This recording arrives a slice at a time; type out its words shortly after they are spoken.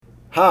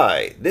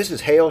Hi, this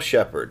is Hale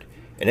Shepard,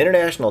 an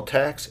international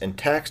tax and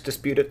tax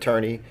dispute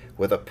attorney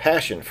with a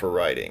passion for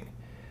writing.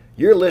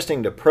 You're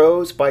listening to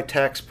Prose by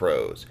Tax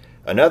Pros,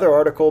 another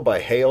article by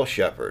Hale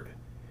Shepard.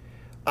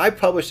 I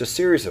published a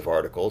series of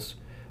articles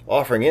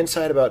offering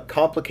insight about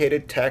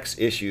complicated tax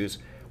issues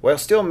while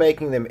still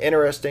making them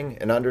interesting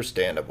and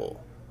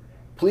understandable.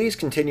 Please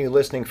continue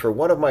listening for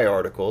one of my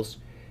articles,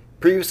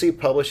 previously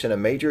published in a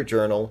major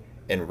journal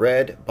and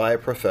read by a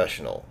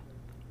professional.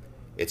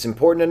 It's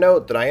important to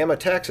note that I am a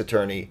tax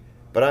attorney,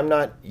 but I'm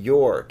not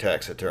your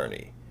tax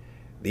attorney.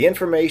 The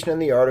information in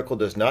the article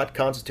does not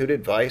constitute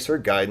advice or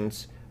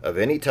guidance of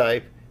any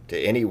type to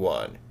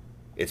anyone.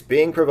 It's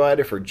being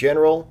provided for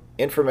general,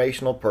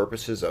 informational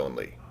purposes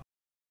only.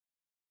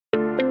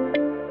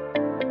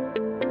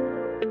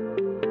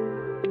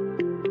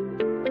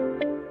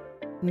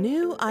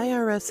 New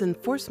IRS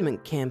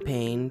enforcement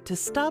campaign to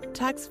stop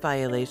tax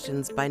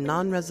violations by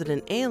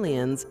non-resident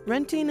aliens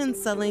renting and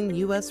selling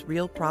U.S.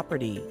 real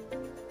property.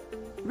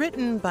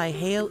 Written by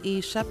Hale E.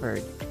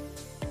 Shepard.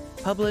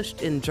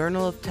 Published in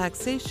Journal of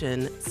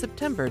Taxation,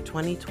 September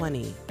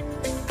 2020.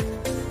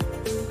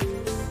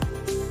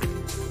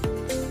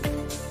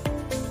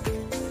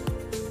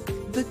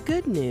 The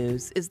good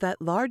news is that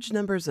large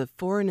numbers of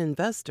foreign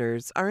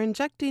investors are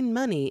injecting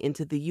money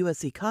into the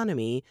U.S.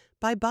 economy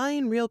by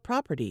buying real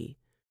property.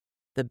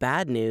 The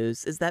bad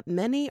news is that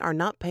many are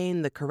not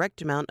paying the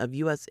correct amount of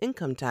U.S.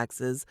 income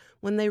taxes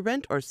when they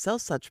rent or sell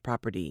such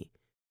property.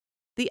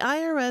 The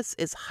IRS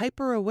is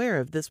hyper-aware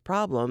of this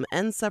problem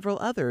and several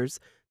others,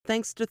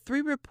 thanks to 3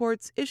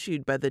 reports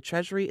issued by the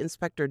Treasury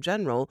Inspector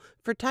General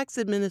for Tax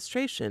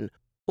Administration,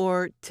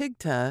 or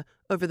TIGTA,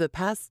 over the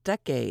past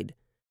decade.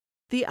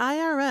 The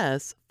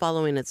IRS,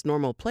 following its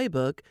normal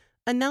playbook,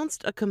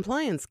 announced a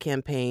compliance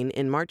campaign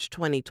in March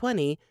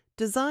 2020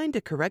 designed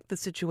to correct the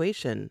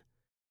situation.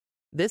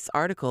 This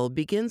article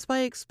begins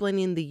by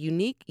explaining the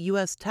unique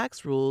U.S.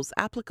 tax rules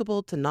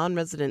applicable to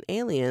non-resident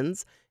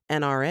aliens,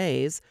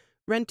 NRAs,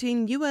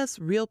 renting U.S.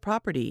 real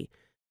property,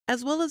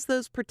 as well as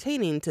those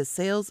pertaining to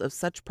sales of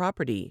such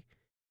property.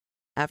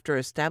 After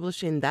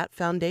establishing that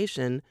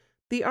foundation,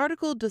 the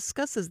article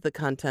discusses the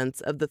contents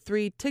of the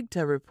 3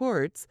 TIGTA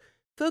reports,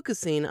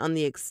 focusing on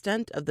the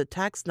extent of the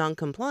tax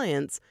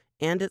noncompliance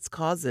and its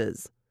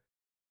causes.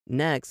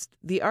 Next,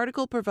 the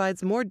article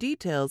provides more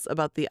details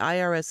about the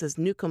IRS's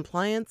new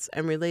compliance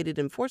and related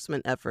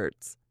enforcement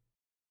efforts.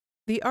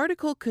 The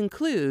article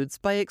concludes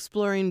by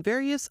exploring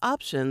various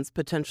options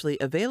potentially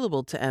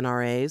available to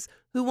NRAs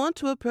who want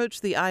to approach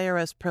the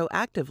IRS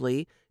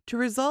proactively to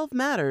resolve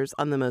matters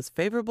on the most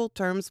favorable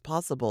terms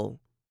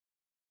possible.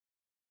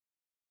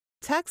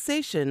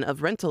 Taxation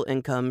of rental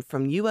income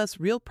from U.S.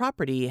 real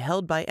property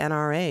held by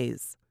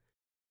NRAs.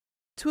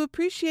 To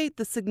appreciate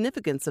the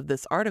significance of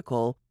this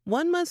article,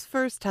 one must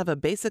first have a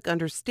basic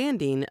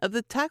understanding of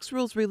the tax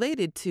rules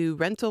related to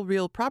rental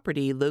real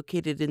property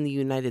located in the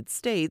United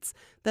States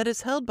that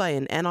is held by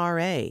an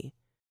NRA.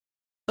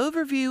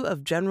 Overview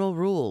of general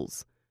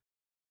rules.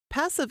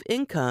 Passive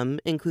income,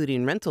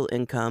 including rental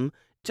income,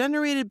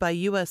 generated by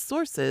U.S.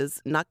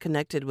 sources not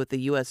connected with a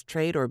U.S.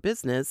 trade or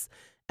business,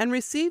 and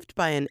received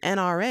by an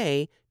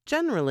NRA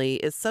generally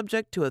is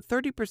subject to a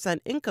 30%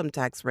 income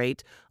tax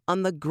rate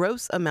on the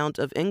gross amount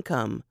of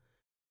income.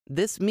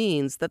 This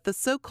means that the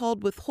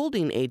so-called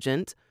withholding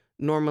agent,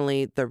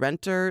 normally the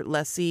renter,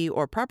 lessee,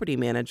 or property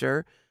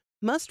manager,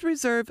 must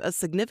reserve a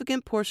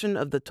significant portion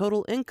of the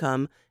total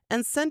income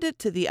and send it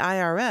to the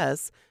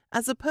IRS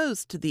as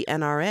opposed to the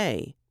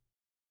NRA.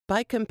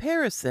 By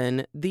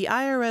comparison, the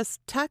IRS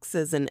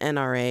taxes an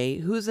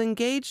NRA who is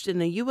engaged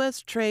in a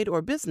U.S. trade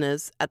or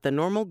business at the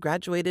normal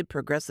graduated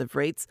progressive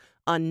rates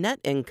on net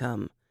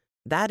income,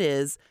 that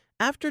is,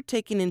 after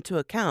taking into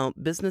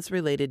account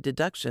business-related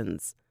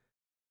deductions.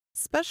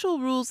 Special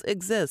rules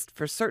exist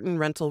for certain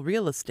rental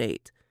real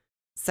estate.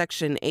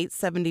 Section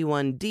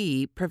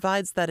 871D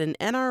provides that an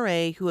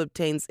NRA who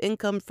obtains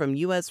income from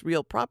U.S.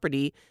 real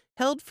property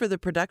held for the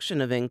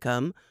production of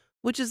income,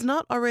 which is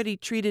not already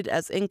treated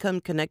as income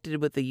connected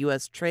with a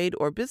U.S. trade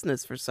or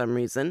business for some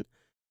reason,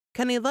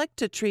 can elect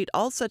to treat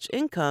all such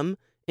income,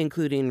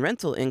 including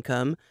rental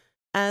income,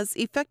 as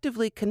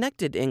effectively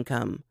connected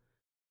income.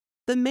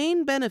 The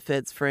main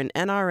benefits for an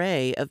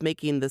NRA of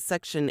making the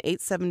Section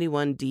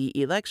 871D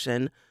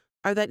election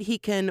are that he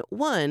can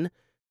 1.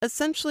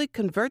 Essentially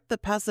convert the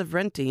passive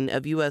renting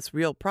of U.S.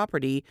 real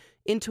property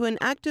into an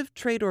active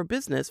trade or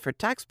business for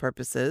tax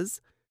purposes,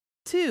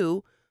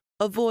 2.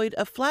 Avoid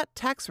a flat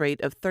tax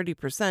rate of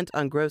 30%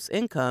 on gross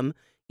income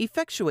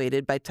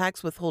effectuated by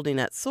tax withholding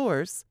at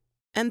source,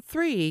 and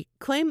 3.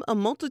 Claim a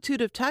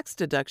multitude of tax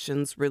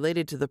deductions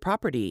related to the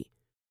property.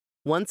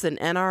 Once an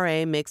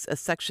NRA makes a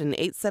Section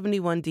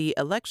 871D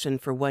election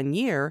for 1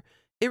 year,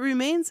 it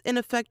remains in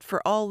effect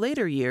for all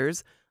later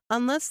years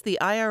unless the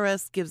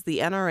IRS gives the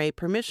NRA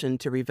permission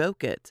to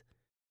revoke it.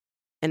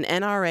 An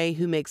NRA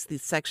who makes the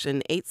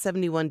Section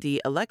 871D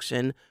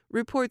election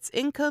reports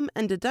income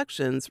and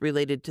deductions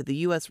related to the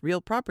U.S.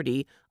 real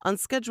property on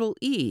Schedule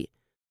E,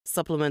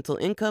 supplemental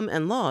income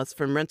and loss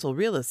from rental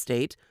real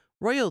estate,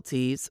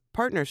 royalties,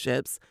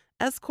 partnerships,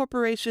 S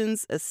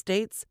corporations,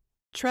 estates,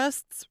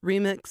 trusts,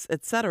 remix,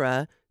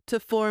 etc., to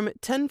Form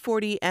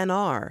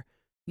 1040-NR,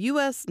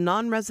 U.S.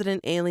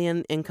 Non-Resident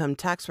Alien Income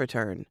Tax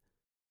Return.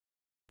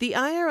 The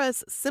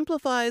IRS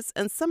simplifies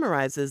and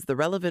summarizes the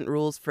relevant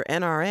rules for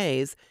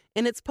NRAs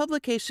in its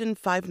publication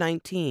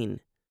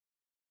 519.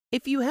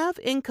 If you have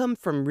income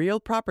from real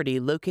property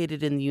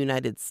located in the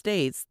United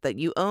States that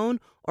you own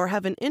or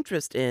have an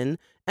interest in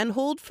and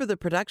hold for the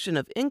production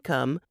of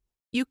income,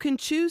 you can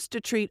choose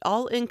to treat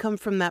all income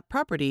from that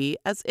property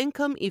as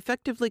income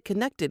effectively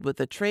connected with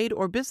a trade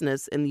or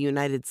business in the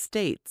United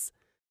States.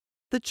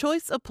 The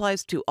choice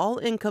applies to all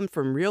income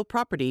from real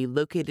property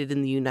located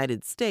in the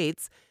United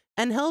States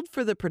and held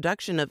for the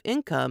production of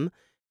income,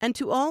 and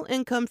to all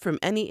income from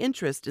any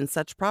interest in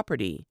such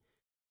property.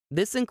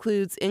 This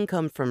includes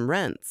income from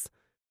rents.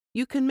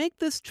 You can make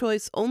this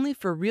choice only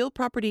for real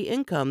property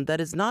income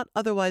that is not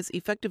otherwise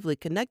effectively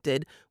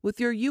connected with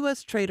your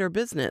U.S. trade or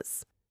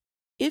business.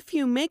 If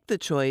you make the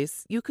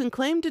choice, you can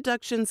claim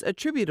deductions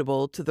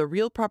attributable to the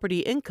real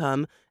property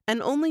income,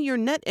 and only your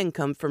net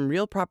income from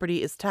real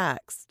property is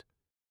taxed.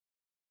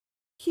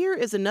 Here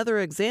is another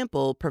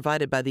example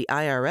provided by the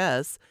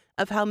IRS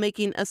of how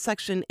making a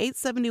Section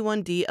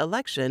 871D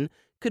election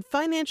could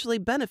financially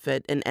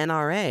benefit an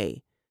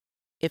NRA.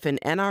 If an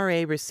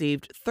NRA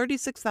received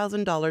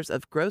 $36,000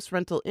 of gross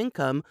rental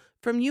income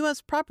from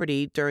U.S.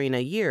 property during a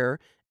year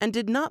and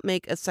did not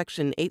make a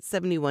Section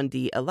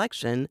 871D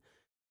election,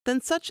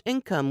 then such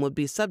income would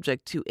be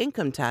subject to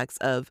income tax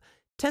of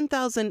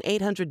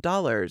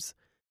 $10,800,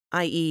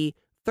 i.e.,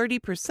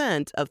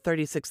 30% of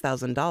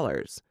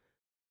 $36,000.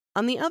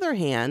 On the other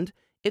hand,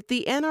 if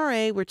the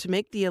NRA were to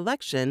make the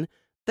election,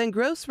 then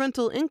gross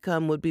rental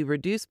income would be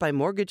reduced by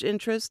mortgage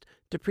interest,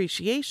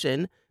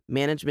 depreciation,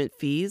 management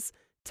fees,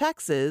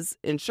 taxes,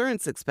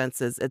 insurance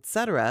expenses,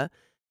 etc.,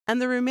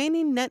 and the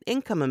remaining net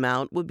income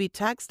amount would be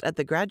taxed at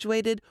the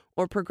graduated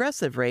or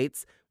progressive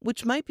rates,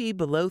 which might be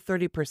below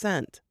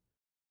 30%.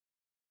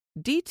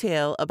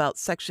 Detail about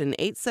Section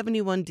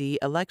 871D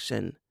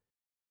election.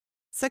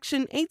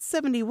 Section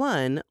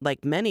 871,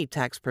 like many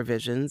tax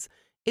provisions,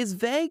 is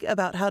vague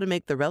about how to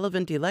make the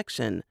relevant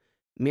election,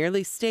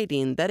 merely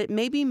stating that it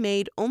may be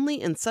made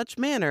only in such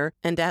manner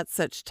and at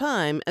such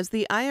time as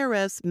the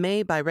IRS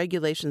may by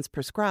regulations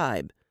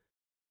prescribe.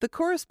 The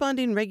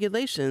corresponding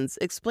regulations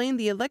explain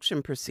the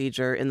election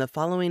procedure in the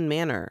following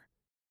manner.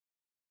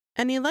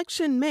 An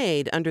election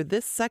made under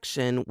this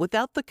section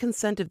without the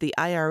consent of the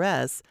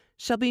IRS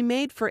shall be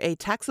made for a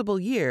taxable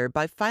year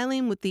by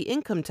filing with the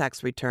income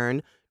tax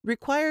return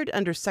required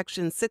under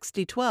Section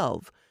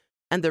 6012,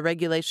 and the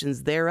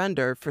regulations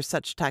thereunder for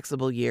such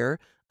taxable year,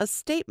 a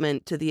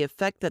statement to the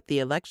effect that the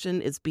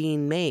election is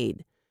being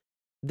made.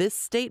 This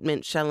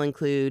statement shall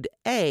include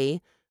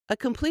a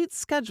complete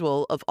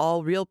schedule of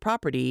all real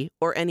property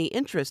or any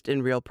interest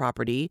in real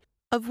property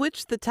of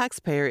which the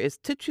taxpayer is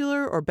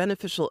titular or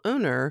beneficial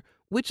owner,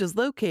 which is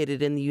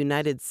located in the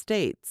United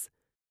States.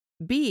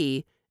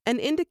 B, an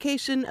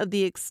indication of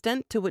the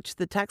extent to which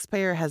the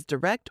taxpayer has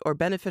direct or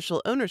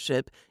beneficial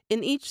ownership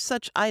in each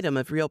such item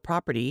of real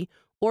property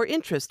or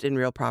interest in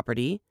real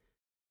property.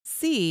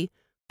 C,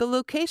 the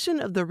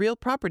location of the real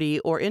property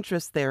or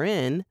interest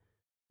therein.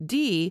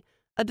 D,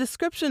 a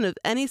description of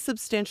any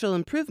substantial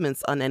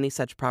improvements on any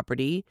such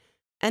property.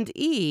 And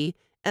E,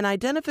 an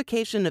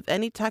identification of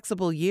any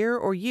taxable year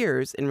or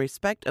years in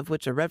respect of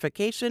which a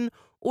revocation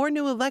or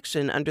new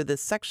election under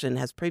this section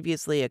has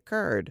previously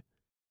occurred.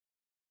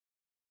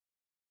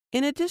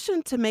 In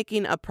addition to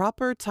making a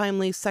proper,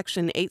 timely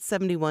Section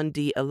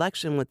 871D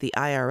election with the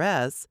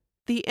IRS,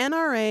 the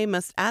NRA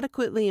must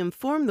adequately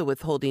inform the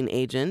withholding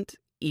agent,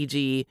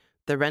 e.g.,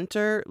 the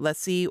renter,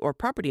 lessee, or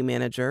property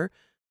manager,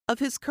 of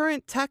his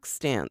current tax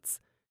stance.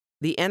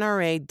 The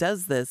NRA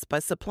does this by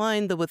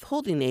supplying the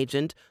withholding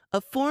agent a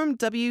Form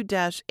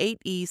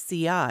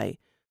W-8ECI,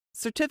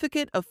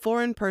 Certificate of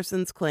Foreign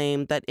Persons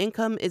Claim that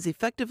income is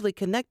effectively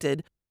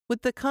connected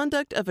with the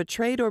conduct of a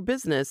trade or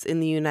business in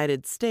the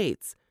United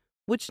States,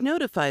 which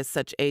notifies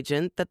such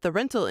agent that the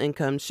rental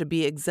income should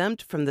be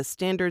exempt from the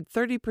standard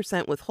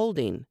 30%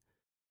 withholding.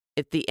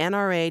 If the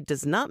NRA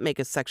does not make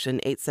a Section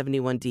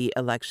 871D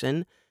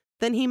election,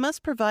 then he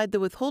must provide the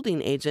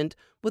withholding agent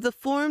with a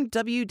Form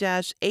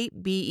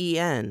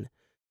W-8BEN,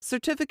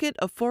 Certificate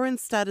of Foreign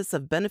Status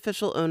of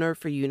Beneficial Owner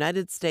for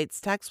United States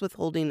Tax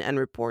Withholding and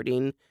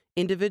Reporting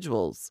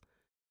Individuals,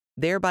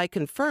 thereby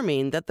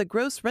confirming that the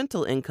gross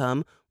rental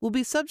income will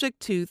be subject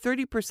to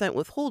 30%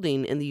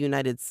 withholding in the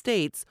United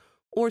States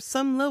or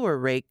some lower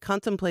rate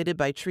contemplated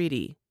by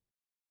treaty.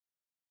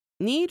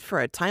 Need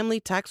for a timely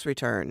tax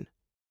return.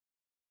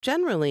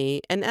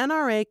 Generally, an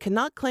NRA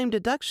cannot claim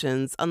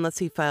deductions unless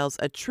he files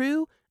a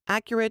true,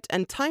 accurate,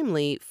 and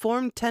timely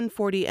Form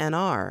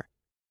 1040-NR.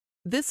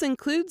 This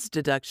includes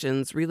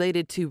deductions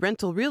related to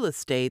rental real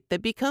estate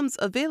that becomes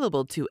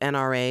available to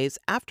NRAs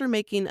after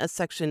making a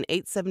Section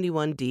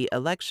 871D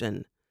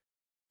election.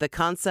 The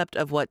concept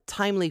of what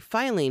timely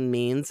filing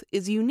means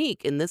is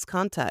unique in this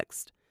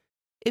context.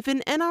 If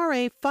an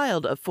NRA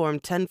filed a Form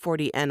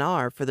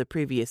 1040-NR for the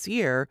previous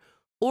year,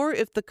 or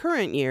if the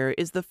current year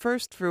is the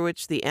first for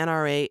which the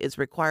NRA is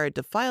required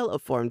to file a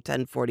Form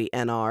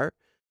 1040-NR,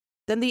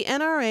 then the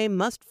NRA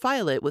must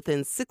file it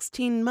within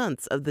 16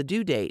 months of the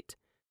due date.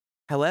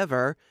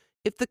 However,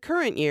 if the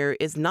current year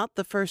is not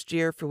the first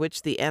year for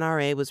which the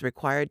NRA was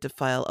required to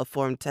file a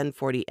Form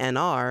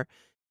 1040-NR,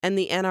 and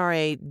the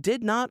NRA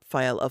did not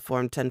file a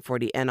Form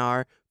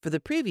 1040-NR for the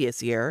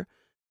previous year,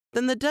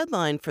 then the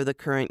deadline for the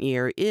current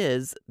year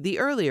is the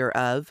earlier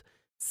of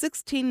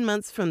 16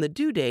 months from the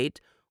due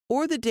date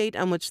or the date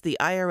on which the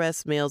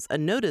IRS mails a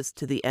notice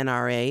to the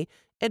NRA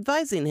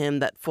advising him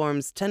that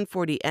Forms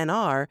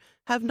 1040-NR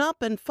have not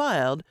been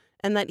filed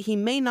and that he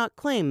may not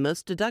claim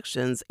most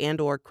deductions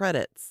and/or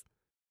credits.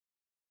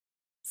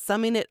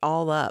 Summing it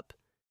all up,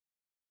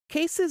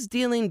 cases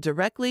dealing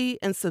directly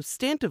and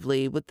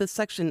substantively with the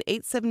Section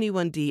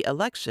 871D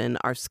election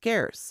are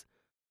scarce.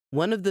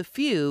 One of the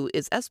few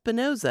is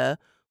Espinoza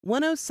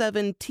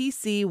 107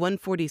 TC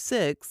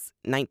 146,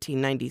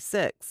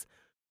 1996,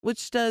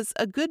 which does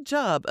a good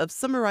job of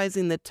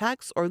summarizing the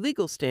tax or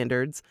legal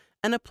standards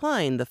and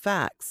applying the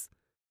facts.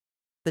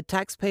 The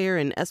taxpayer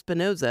in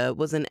Espinoza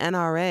was an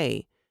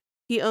NRA.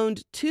 He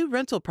owned 2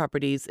 rental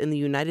properties in the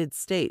United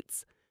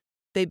States.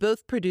 They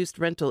both produced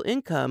rental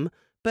income,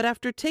 but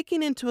after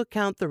taking into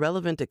account the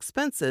relevant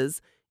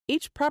expenses,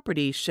 each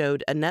property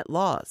showed a net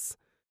loss.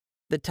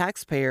 The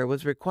taxpayer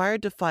was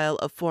required to file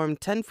a Form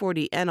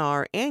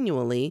 1040-NR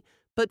annually,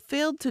 but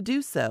failed to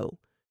do so.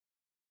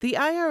 The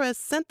IRS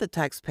sent the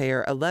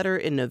taxpayer a letter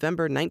in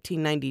November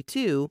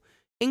 1992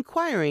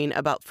 inquiring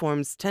about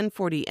Forms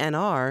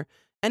 1040-NR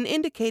and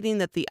indicating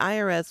that the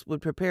IRS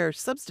would prepare a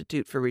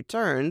substitute for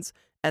returns,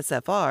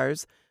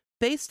 SFRs,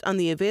 based on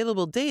the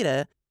available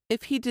data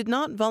if he did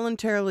not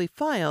voluntarily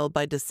file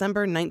by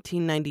December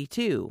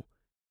 1992.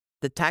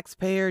 The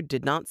taxpayer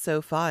did not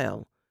so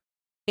file.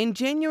 In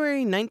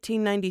January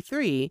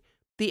 1993,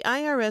 the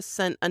IRS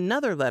sent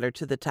another letter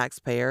to the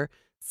taxpayer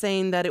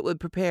saying that it would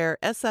prepare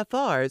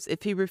SFRs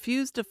if he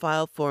refused to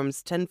file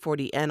Forms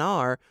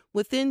 1040-NR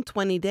within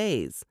 20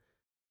 days.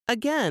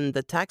 Again,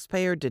 the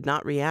taxpayer did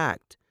not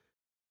react.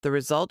 The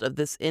result of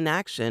this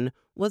inaction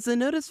was a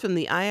notice from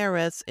the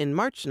IRS in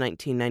March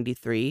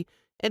 1993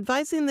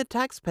 advising the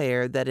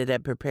taxpayer that it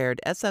had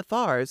prepared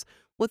SFRs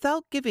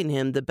without giving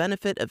him the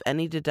benefit of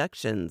any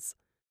deductions.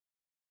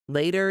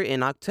 Later,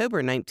 in October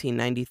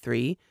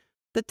 1993,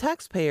 the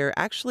taxpayer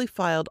actually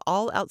filed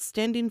all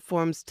outstanding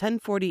Forms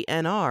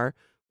 1040-NR,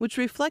 which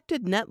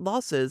reflected net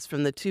losses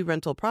from the 2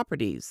 rental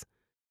properties.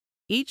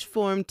 Each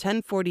Form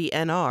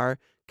 1040-NR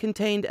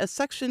contained a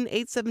Section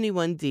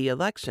 871D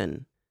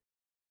election.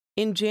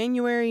 In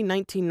January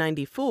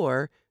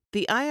 1994,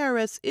 the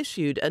IRS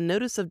issued a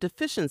notice of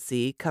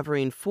deficiency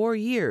covering 4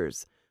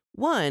 years,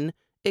 1,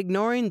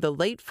 ignoring the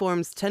late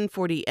Forms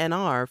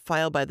 1040-NR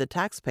filed by the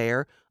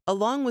taxpayer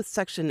along with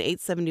Section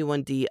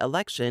 871D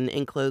election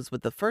enclosed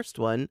with the first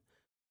one,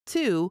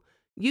 2,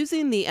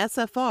 using the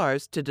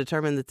SFRs to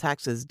determine the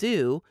taxes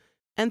due,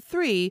 and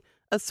 3,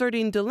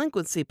 asserting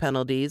delinquency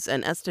penalties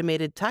and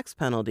estimated tax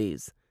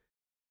penalties.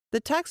 The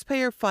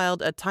taxpayer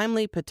filed a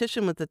timely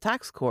petition with the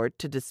tax court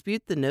to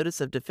dispute the notice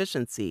of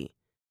deficiency.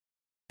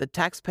 The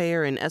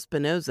taxpayer in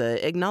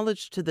Espinoza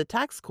acknowledged to the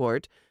tax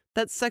court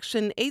that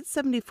Section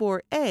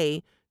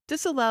 874A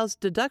disallows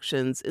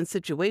deductions in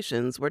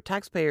situations where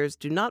taxpayers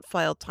do not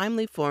file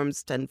timely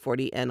Forms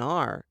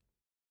 1040-NR.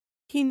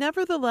 He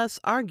nevertheless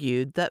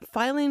argued that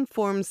filing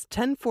Forms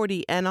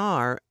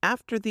 1040-NR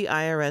after the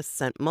IRS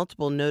sent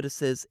multiple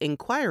notices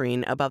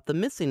inquiring about the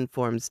missing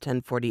Forms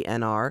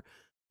 1040-NR,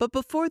 but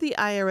before the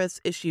IRS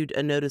issued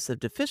a notice of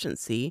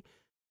deficiency,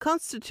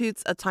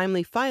 constitutes a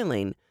timely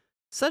filing,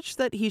 such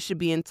that he should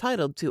be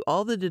entitled to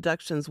all the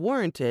deductions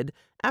warranted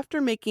after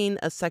making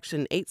a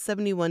Section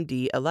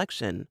 871D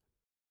election.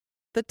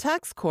 The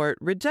tax court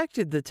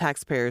rejected the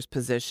taxpayer's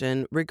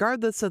position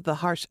regardless of the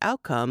harsh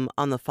outcome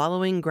on the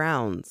following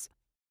grounds.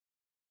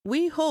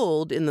 We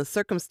hold, in the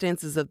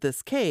circumstances of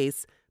this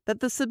case, that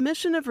the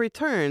submission of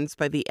returns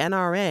by the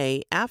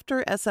NRA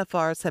after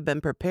SFRs had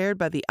been prepared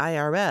by the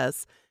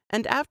IRS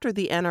and after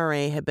the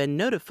NRA had been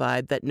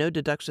notified that no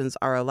deductions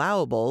are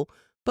allowable,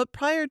 but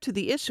prior to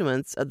the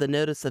issuance of the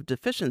notice of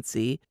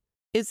deficiency,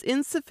 is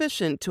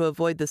insufficient to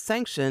avoid the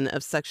sanction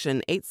of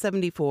Section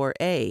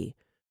 874A.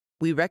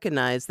 We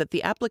recognize that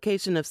the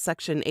application of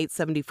Section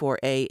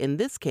 874A in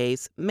this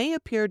case may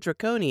appear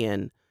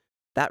draconian.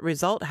 That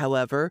result,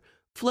 however,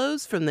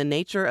 flows from the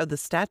nature of the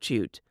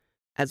statute.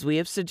 As we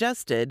have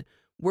suggested,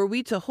 were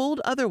we to hold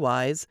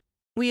otherwise,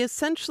 we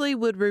essentially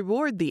would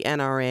reward the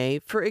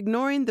NRA for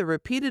ignoring the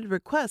repeated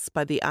requests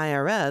by the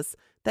IRS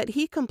that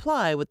he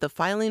comply with the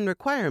filing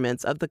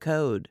requirements of the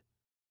Code.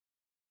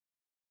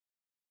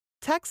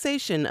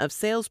 Taxation of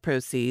sales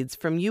proceeds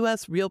from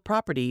U.S. real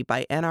property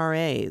by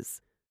NRAs.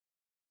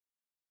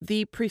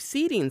 The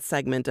preceding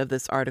segment of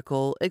this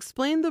article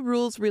explained the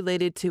rules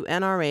related to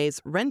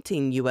NRAs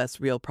renting U.S.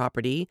 real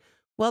property,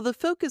 while the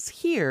focus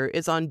here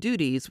is on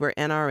duties where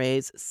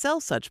NRAs sell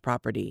such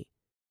property.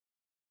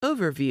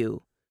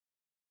 Overview.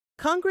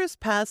 Congress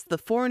passed the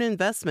Foreign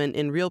Investment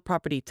in Real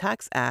Property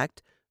Tax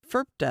Act,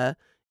 FIRPTA,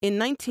 in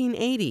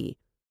 1980,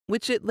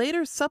 which it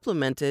later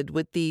supplemented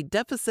with the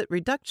Deficit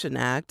Reduction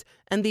Act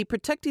and the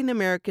Protecting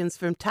Americans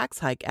from Tax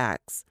Hike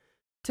Acts.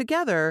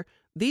 Together,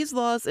 these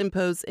laws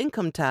impose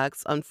income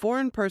tax on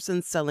foreign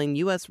persons selling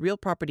U.S. real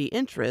property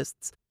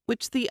interests,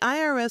 which the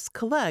IRS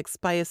collects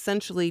by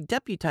essentially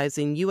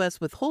deputizing U.S.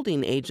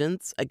 withholding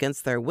agents,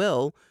 against their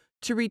will,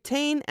 to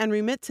retain and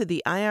remit to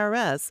the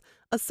IRS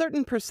a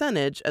certain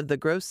percentage of the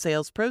gross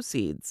sales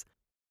proceeds.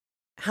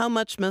 How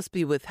much must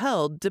be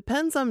withheld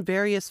depends on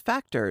various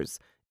factors,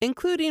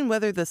 including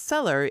whether the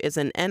seller is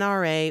an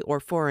NRA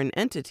or foreign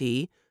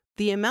entity,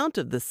 the amount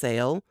of the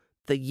sale,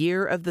 the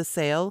year of the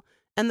sale,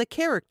 and the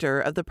character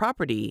of the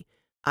property,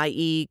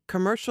 i.e.,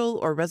 commercial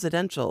or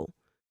residential.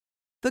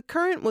 The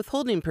current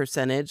withholding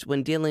percentage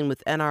when dealing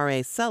with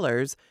NRA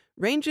sellers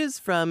ranges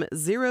from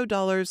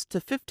 $0 to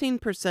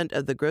 15%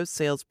 of the gross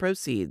sales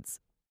proceeds.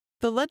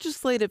 The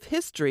legislative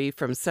history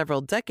from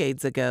several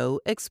decades ago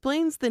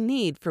explains the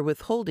need for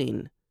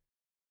withholding.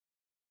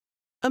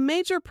 A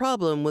major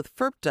problem with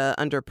FIRPTA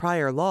under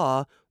prior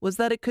law was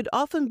that it could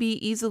often be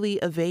easily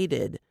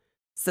evaded.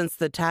 Since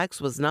the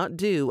tax was not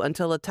due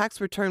until a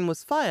tax return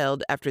was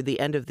filed after the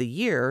end of the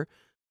year,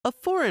 a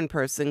foreign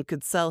person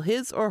could sell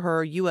his or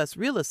her U.S.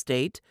 real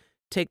estate,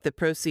 take the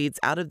proceeds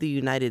out of the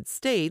United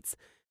States,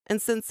 and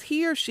since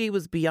he or she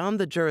was beyond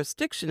the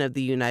jurisdiction of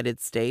the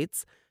United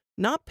States,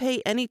 not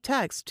pay any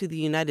tax to the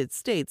United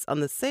States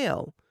on the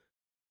sale.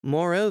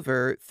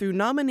 Moreover, through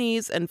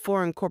nominees and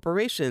foreign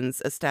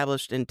corporations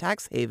established in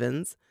tax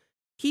havens,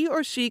 he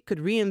or she could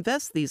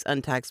reinvest these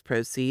untaxed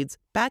proceeds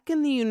back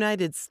in the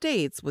United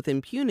States with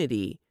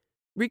impunity.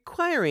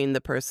 Requiring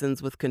the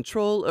persons with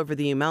control over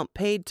the amount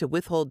paid to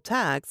withhold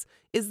tax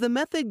is the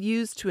method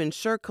used to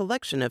ensure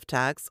collection of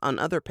tax on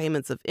other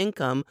payments of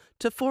income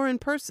to foreign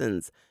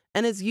persons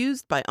and is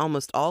used by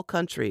almost all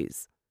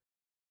countries.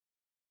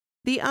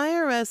 The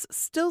IRS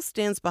still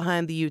stands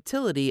behind the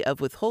utility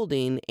of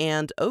withholding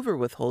and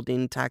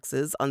overwithholding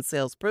taxes on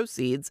sales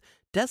proceeds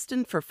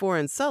destined for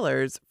foreign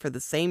sellers for the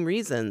same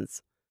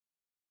reasons.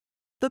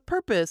 The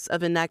purpose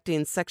of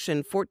enacting Section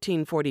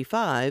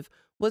 1445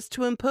 was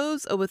to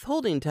impose a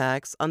withholding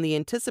tax on the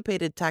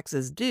anticipated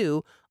taxes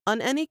due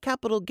on any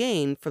capital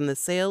gain from the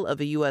sale of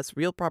a U.S.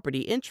 real property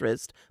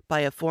interest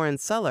by a foreign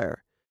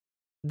seller.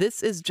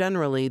 This is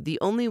generally the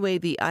only way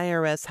the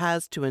IRS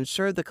has to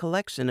ensure the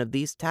collection of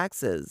these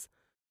taxes.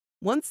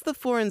 Once the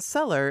foreign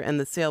seller and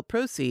the sale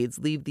proceeds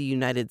leave the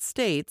United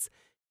States,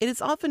 it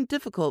is often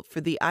difficult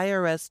for the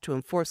IRS to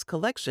enforce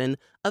collection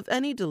of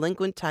any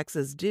delinquent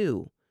taxes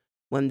due.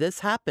 When this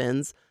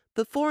happens,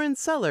 the foreign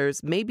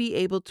sellers may be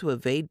able to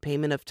evade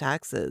payment of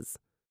taxes.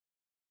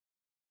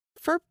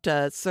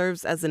 FIRPTA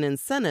serves as an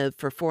incentive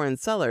for foreign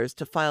sellers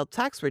to file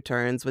tax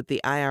returns with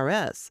the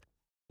IRS,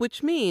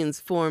 which means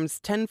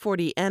Forms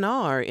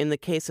 1040-NR in the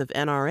case of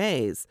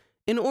NRAs,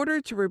 in order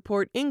to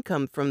report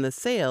income from the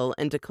sale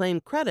and to claim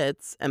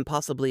credits, and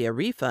possibly a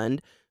refund,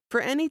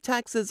 for any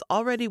taxes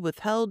already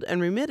withheld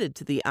and remitted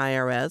to the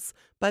IRS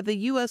by the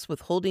U.S.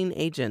 withholding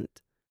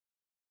agent.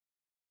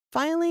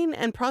 Filing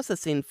and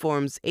processing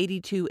Forms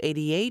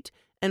 8288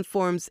 and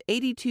Forms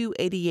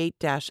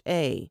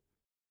 8288-A.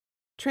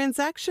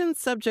 Transactions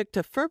subject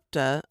to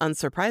FIRPTA,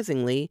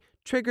 unsurprisingly,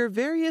 trigger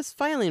various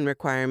filing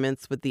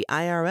requirements with the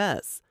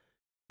IRS.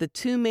 The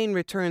two main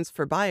returns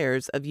for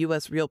buyers of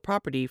U.S. real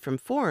property from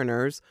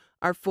foreigners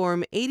are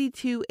Form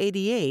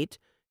 8288,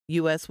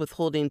 U.S.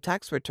 withholding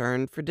tax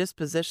return for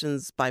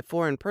dispositions by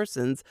foreign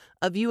persons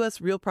of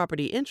U.S. real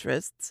property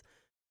interests,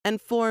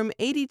 and Form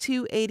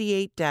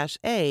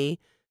 8288-A,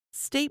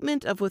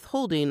 Statement of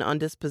Withholding on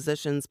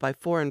Dispositions by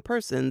Foreign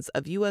Persons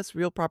of U.S.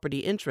 Real Property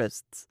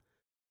Interests.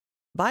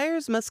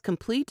 Buyers must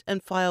complete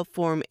and file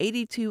Form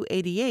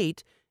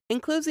 8288,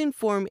 enclosing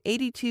Form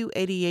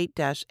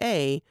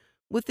 8288-A,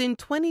 within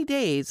 20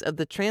 days of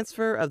the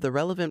transfer of the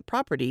relevant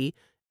property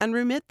and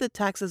remit the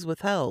taxes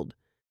withheld.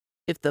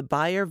 If the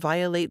buyer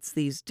violates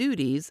these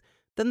duties,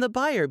 then the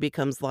buyer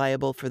becomes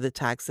liable for the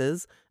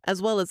taxes, as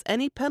well as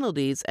any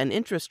penalties and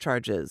interest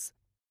charges.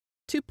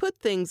 To put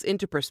things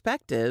into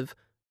perspective,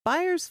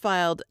 buyers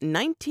filed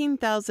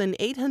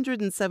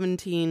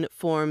 19,817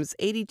 Forms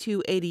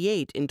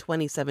 8288 in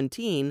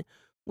 2017,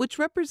 which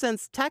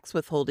represents tax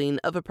withholding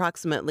of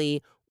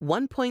approximately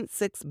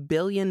 $1.6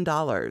 billion.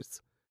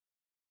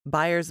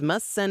 Buyers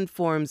must send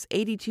Forms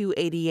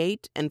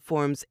 8288 and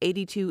Forms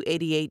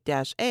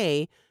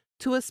 8288-A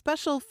to a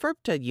special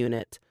FIRPTA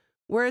unit,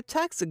 where a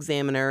tax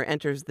examiner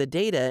enters the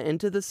data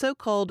into the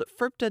so-called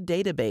FIRPTA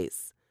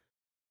database.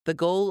 The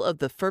goal of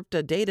the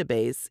FIRPTA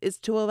database is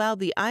to allow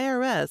the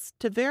IRS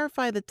to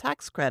verify the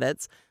tax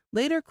credits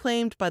later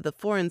claimed by the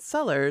foreign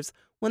sellers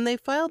when they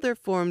file their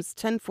Forms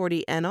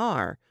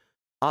 1040-NR,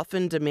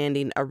 often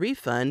demanding a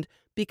refund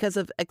because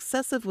of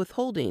excessive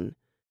withholding.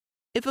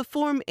 If a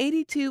Form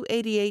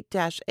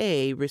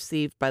 8288-A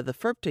received by the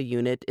FIRPTA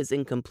unit is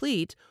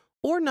incomplete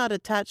or not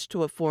attached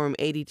to a Form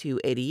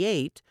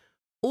 8288,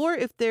 or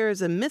if there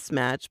is a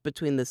mismatch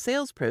between the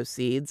sales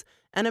proceeds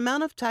and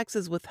amount of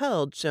taxes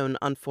withheld shown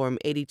on Form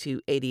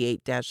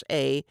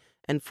 8288-A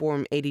and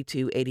Form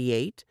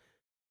 8288,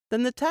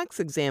 then the tax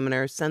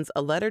examiner sends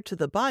a letter to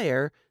the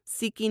buyer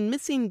seeking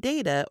missing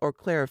data or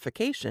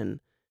clarification.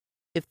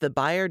 If the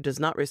buyer does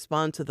not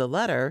respond to the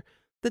letter,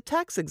 the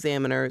tax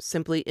examiner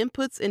simply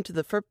inputs into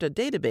the FIRPTA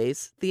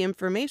database the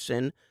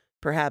information,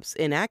 perhaps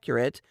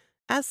inaccurate,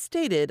 as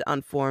stated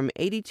on Form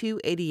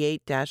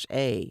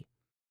 8288-A.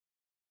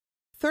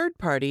 Third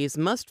parties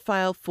must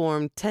file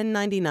Form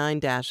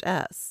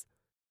 1099-S.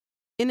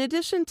 In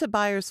addition to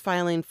buyers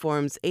filing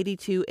Forms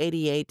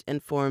 8288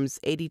 and Forms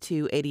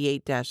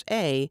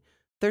 8288-A,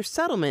 their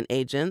settlement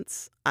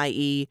agents,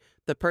 i.e.,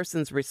 the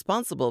persons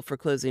responsible for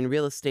closing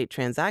real estate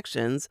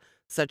transactions,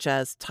 such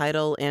as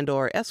title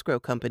and/or escrow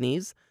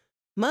companies,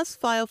 must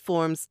file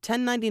Forms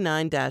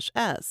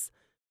 1099-S,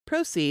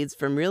 proceeds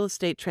from real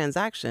estate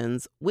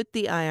transactions, with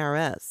the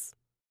IRS.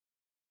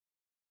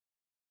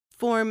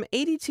 Form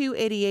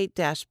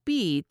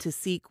 8288-B to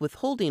seek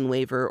withholding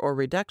waiver or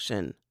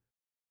reduction.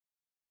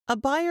 A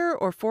buyer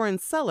or foreign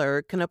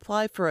seller can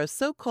apply for a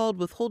so-called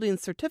withholding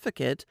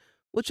certificate,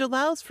 which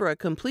allows for a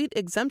complete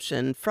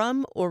exemption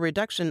from or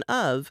reduction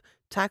of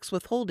tax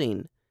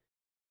withholding.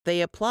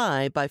 They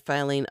apply by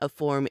filing a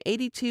Form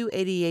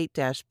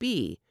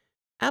 8288-B,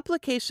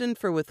 Application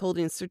for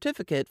Withholding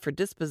Certificate for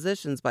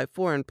Dispositions by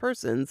Foreign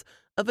Persons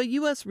of a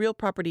U.S. Real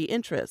Property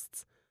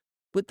Interests,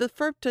 with the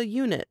FIRPTA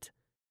unit.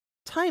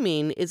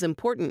 Timing is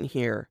important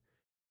here.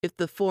 If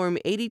the Form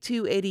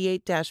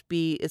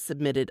 8288-B is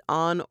submitted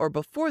on or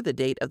before the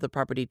date of the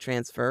property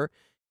transfer,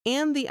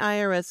 and the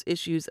IRS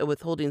issues a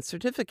withholding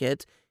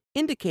certificate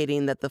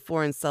indicating that the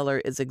foreign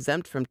seller is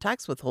exempt from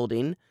tax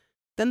withholding,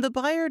 then the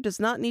buyer does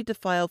not need to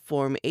file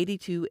Form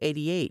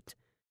 8288.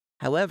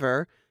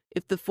 However,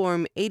 if the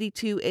Form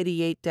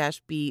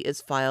 8288-B is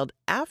filed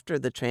after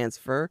the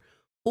transfer,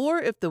 or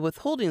if the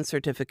withholding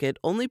certificate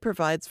only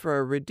provides for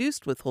a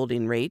reduced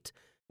withholding rate,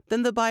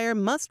 then the buyer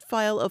must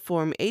file a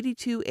Form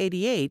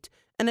 8288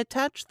 and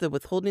attach the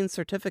withholding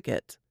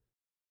certificate.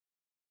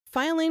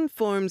 Filing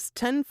Forms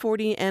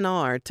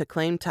 1040-NR to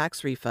claim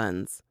tax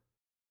refunds.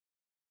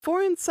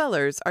 Foreign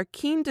sellers are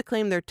keen to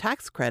claim their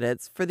tax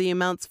credits for the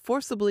amounts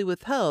forcibly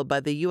withheld by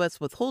the U.S.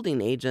 withholding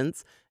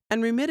agents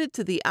and remitted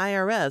to the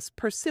IRS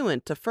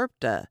pursuant to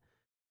FIRPTA.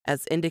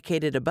 As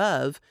indicated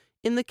above,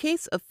 in the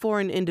case of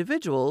foreign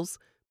individuals,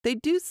 they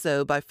do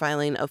so by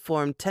filing a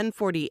Form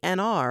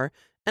 1040-NR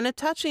and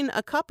attaching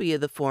a copy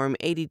of the Form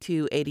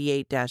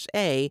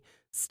 8288-A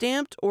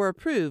stamped or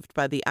approved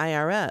by the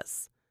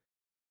IRS.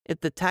 If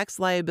the tax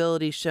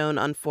liability shown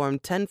on Form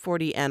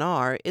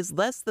 1040-NR is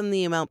less than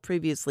the amount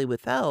previously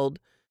withheld,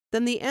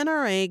 then the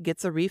NRA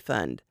gets a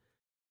refund.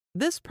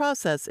 This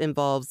process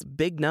involves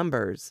big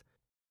numbers.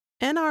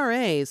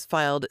 NRAs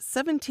filed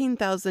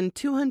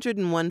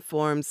 17,201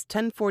 Forms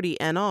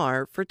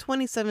 1040-NR for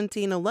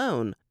 2017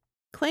 alone,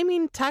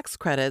 claiming tax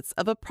credits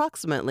of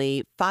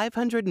approximately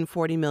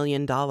 $540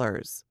 million.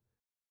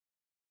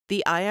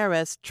 The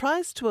IRS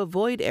tries to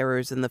avoid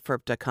errors in the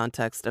FIRPTA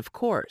context, of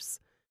course.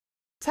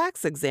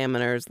 Tax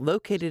examiners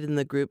located in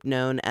the group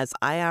known as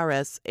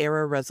IRS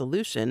Error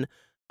Resolution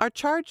are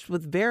charged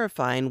with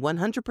verifying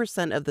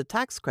 100% of the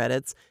tax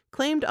credits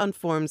claimed on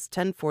Forms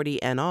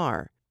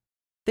 1040-NR.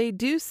 They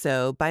do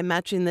so by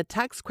matching the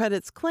tax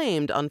credits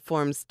claimed on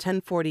Forms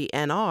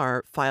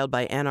 1040-NR filed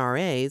by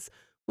NRAs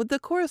with the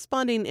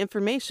corresponding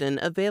information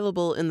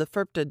available in the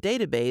FIRPTA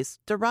database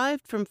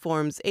derived from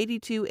Forms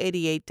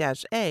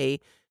 8288-A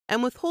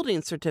and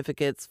withholding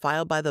certificates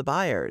filed by the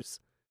buyers.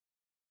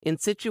 In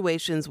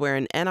situations where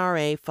an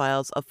NRA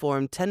files a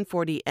Form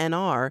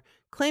 1040-NR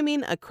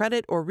claiming a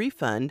credit or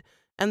refund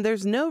and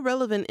there's no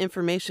relevant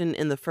information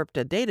in the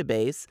FIRPTA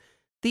database,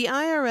 the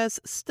IRS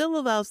still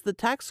allows the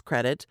tax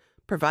credit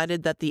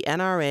provided that the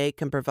NRA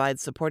can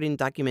provide supporting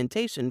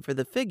documentation for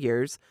the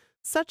figures,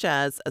 such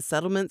as a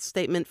settlement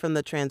statement from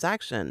the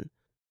transaction.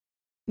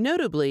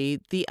 Notably,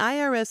 the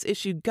IRS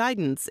issued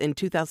guidance in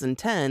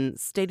 2010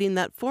 stating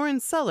that foreign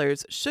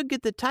sellers should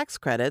get the tax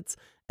credits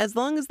as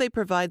long as they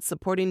provide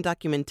supporting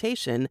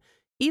documentation,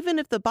 even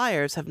if the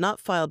buyers have not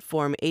filed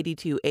Form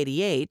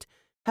 8288,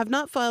 have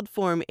not filed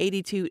Form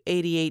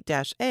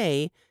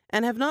 8288-A,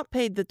 and have not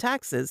paid the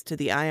taxes to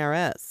the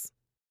IRS.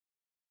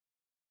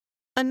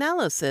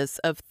 Analysis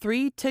of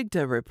 3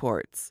 TIGTA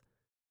reports.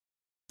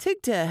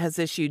 TIGTA has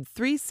issued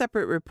 3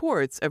 separate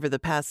reports over the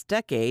past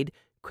decade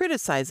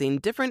criticizing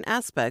different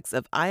aspects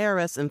of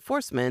IRS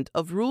enforcement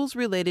of rules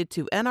related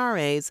to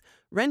NRAs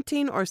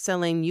renting or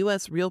selling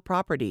U.S. real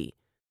property.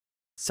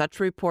 Such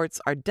reports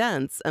are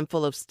dense and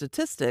full of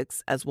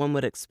statistics, as one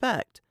would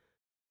expect.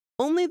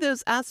 Only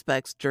those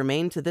aspects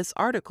germane to this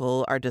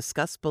article are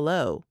discussed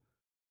below.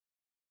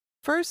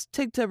 First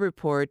TIGTA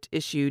report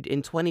issued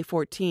in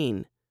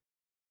 2014.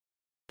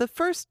 The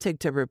first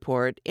TIGTA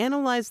report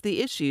analyzed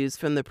the issues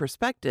from the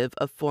perspective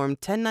of Form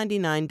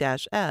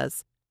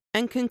 1099-S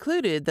and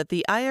concluded that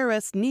the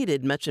IRS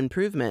needed much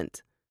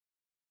improvement.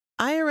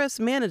 IRS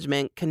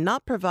management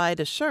cannot provide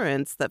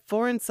assurance that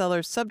foreign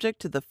sellers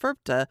subject to the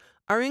FIRPTA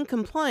are in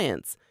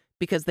compliance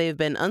because they have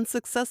been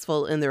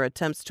unsuccessful in their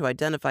attempts to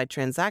identify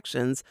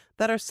transactions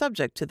that are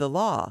subject to the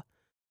law.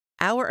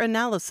 Our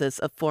analysis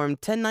of Form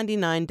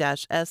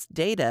 1099-S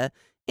data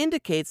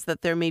indicates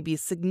that there may be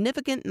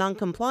significant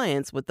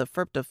noncompliance with the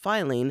FIRPTA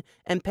filing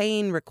and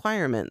paying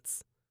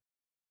requirements.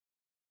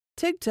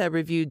 TIGTA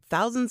reviewed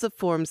thousands of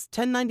Forms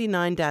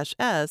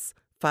 1099-S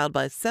filed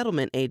by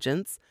settlement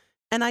agents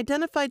and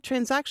identified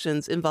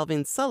transactions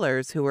involving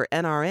sellers who were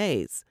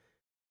NRAs.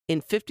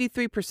 In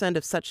 53%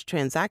 of such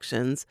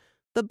transactions,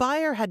 the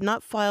buyer had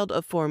not filed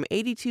a Form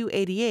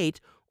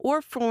 8288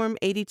 or Form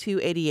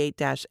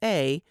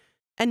 8288-A,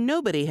 and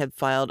nobody had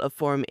filed a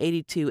Form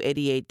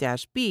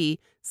 8288-B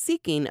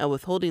seeking a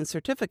withholding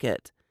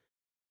certificate.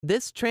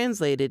 This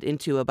translated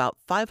into about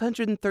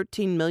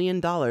 $513 million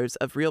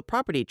of real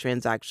property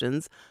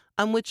transactions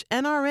on which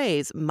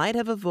NRAs might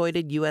have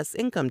avoided U.S.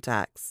 income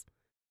tax.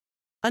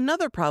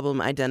 Another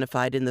problem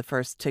identified in the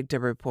first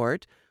TIGTA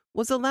report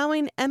was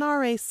allowing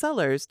NRA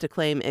sellers to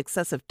claim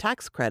excessive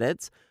tax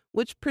credits,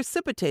 which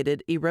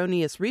precipitated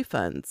erroneous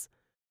refunds.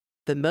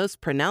 The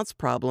most pronounced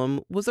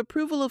problem was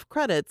approval of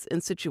credits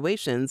in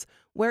situations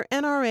where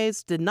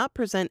NRAs did not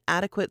present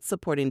adequate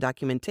supporting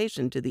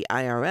documentation to the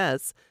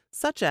IRS,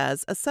 such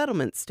as a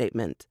settlement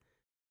statement.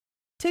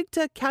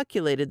 TIGTA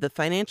calculated the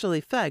financial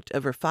effect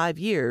over 5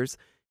 years,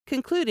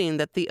 concluding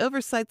that the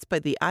oversights by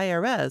the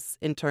IRS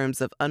in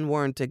terms of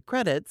unwarranted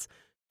credits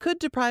could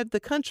deprive the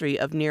country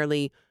of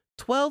nearly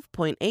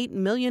 $12.8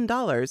 million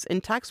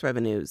in tax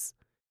revenues.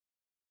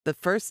 The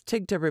first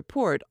TIGTA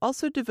report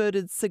also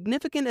devoted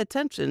significant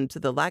attention to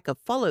the lack of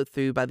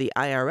follow-through by the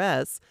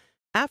IRS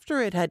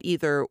after it had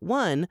either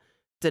 1.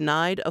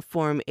 Denied a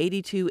Form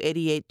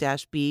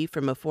 8288-B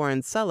from a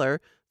foreign seller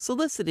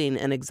soliciting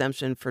an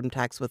exemption from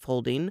tax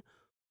withholding,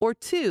 or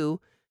 2.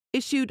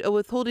 Issued a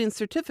withholding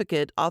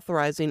certificate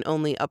authorizing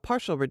only a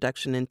partial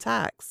reduction in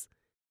tax.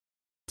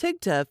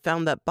 TIGTA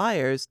found that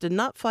buyers did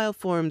not file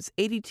Forms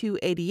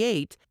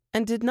 8288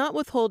 and did not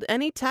withhold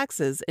any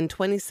taxes in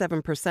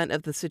 27%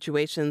 of the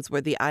situations where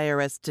the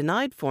IRS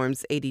denied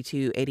Forms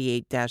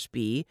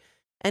 8288-B,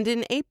 and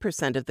in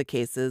 8% of the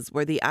cases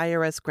where the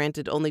IRS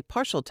granted only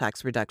partial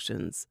tax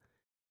reductions.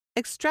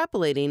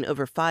 Extrapolating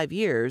over 5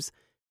 years,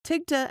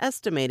 TIGTA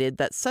estimated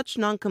that such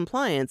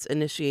noncompliance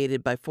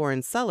initiated by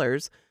foreign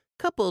sellers,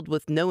 coupled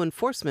with no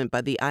enforcement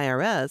by the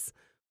IRS,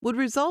 would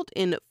result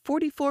in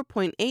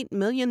 $44.8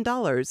 million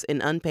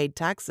in unpaid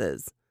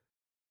taxes.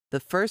 The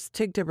first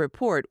TIGTA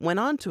report went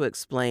on to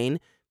explain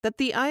that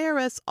the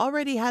IRS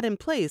already had in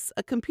place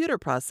a computer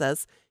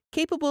process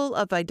capable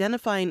of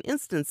identifying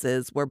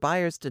instances where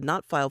buyers did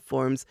not file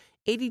Forms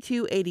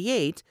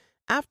 8288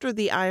 after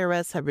the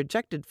IRS had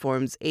rejected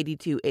Forms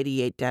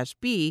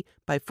 8288-B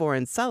by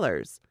foreign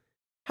sellers.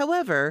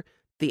 However,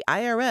 the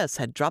IRS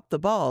had dropped the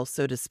ball,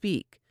 so to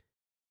speak.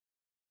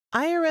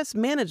 IRS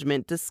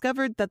management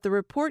discovered that the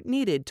report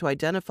needed to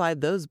identify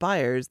those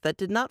buyers that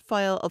did not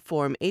file a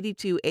Form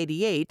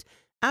 8288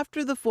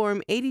 after the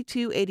Form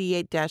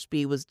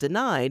 8288-B was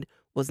denied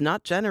was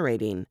not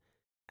generating.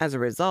 As a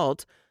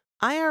result,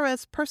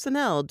 IRS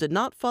personnel did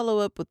not follow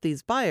up with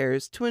these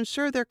buyers to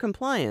ensure their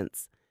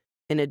compliance.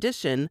 In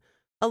addition,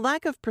 a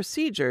lack of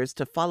procedures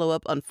to follow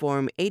up on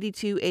Form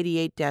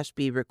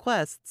 8288-B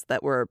requests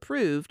that were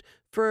approved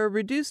for a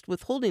reduced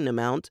withholding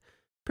amount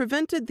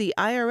prevented the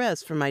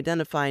IRS from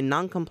identifying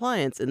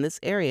noncompliance in this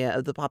area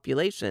of the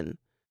population.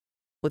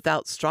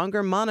 Without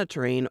stronger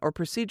monitoring or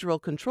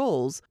procedural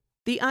controls,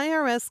 the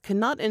IRS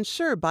cannot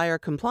ensure buyer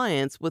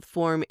compliance with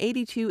Form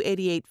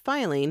 8288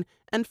 filing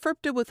and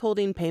FIRPTA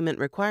withholding payment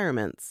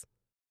requirements.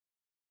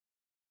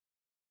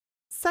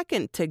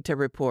 Second TIGTA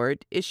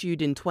report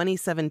issued in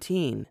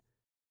 2017.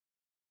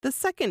 The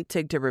second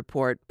TIGTA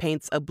report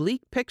paints a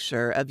bleak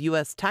picture of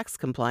U.S. tax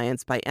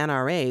compliance by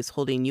NRAs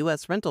holding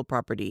U.S. rental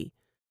property.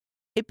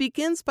 It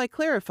begins by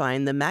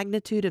clarifying the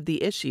magnitude of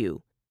the issue.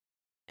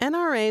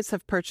 NRAs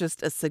have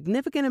purchased a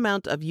significant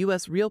amount of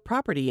U.S. real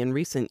property in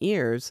recent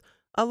years,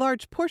 a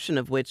large portion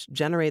of which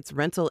generates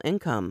rental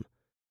income.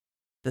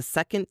 The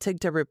second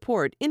TIGTA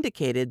report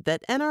indicated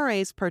that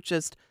NRAs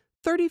purchased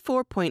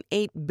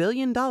 $34.8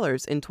 billion in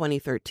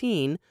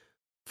 2013,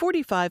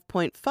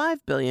 $45.5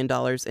 billion in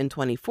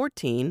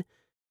 2014,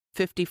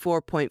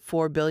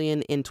 $54.4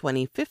 billion in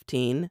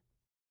 2015,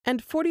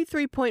 and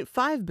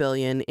 $43.5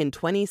 billion in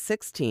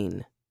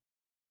 2016.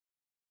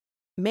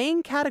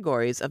 Main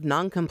categories of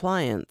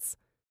noncompliance.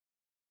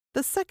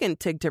 The second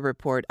TIGTA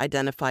report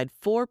identified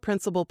 4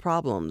 principal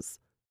problems.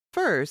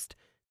 First,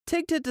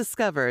 TIGTA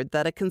discovered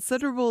that a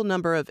considerable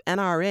number of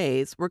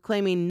NRAs were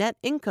claiming net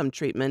income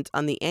treatment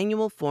on the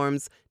annual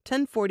Forms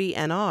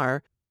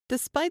 1040-NR,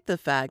 despite the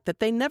fact that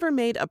they never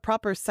made a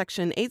proper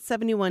Section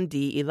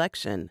 871D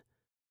election.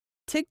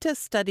 TIGTA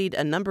studied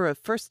a number of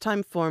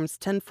first-time Forms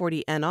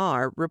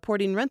 1040-NR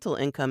reporting rental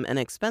income and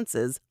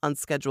expenses on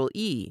Schedule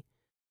E.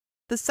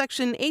 The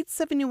Section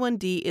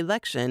 871D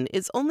election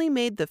is only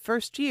made the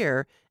first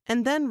year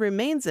and then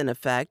remains in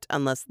effect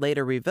unless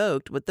later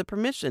revoked with the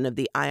permission of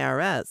the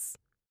IRS.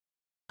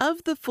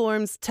 Of the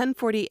Forms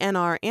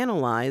 1040-NR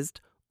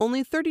analyzed,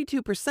 only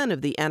 32%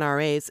 of the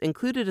NRAs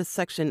included a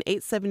Section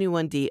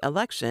 871D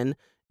election,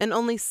 and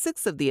only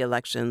 6 of the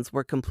elections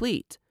were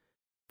complete.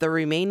 The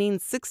remaining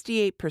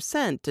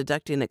 68%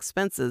 deducting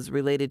expenses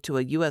related to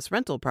a U.S.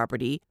 rental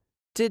property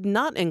did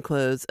not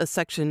enclose a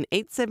Section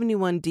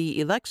 871D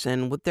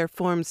election with their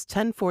Forms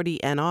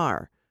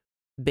 1040NR.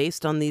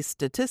 Based on these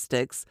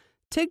statistics,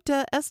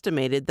 TIGTA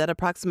estimated that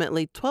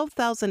approximately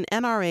 12,000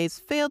 NRAs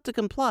failed to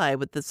comply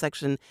with the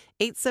Section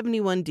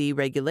 871D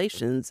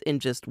regulations in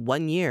just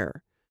 1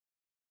 year.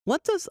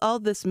 What does all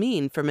this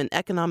mean from an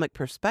economic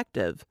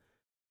perspective?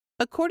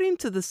 According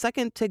to the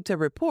second TIGTA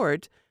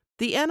report,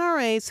 the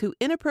NRAs who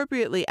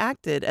inappropriately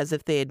acted as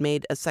if they had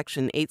made a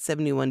Section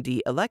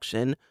 871D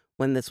election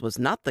when this was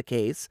not the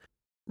case,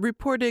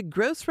 reported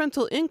gross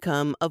rental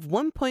income of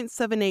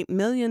 $1.78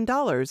 million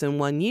in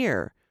 1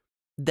 year.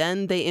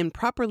 Then they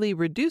improperly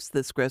reduced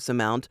this gross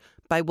amount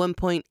by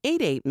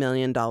 $1.88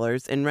 million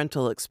in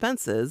rental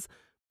expenses,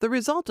 the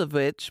result of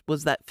which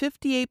was that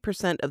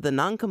 58% of the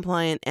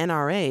noncompliant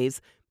NRAs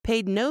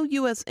paid no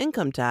U.S.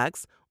 income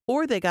tax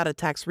or they got a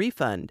tax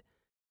refund.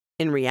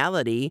 In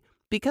reality,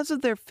 because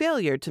of their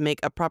failure to make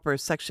a proper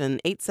Section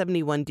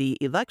 871D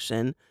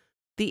election,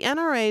 the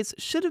NRAs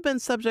should have been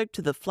subject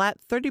to the flat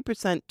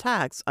 30%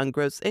 tax on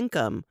gross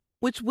income,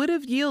 which would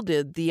have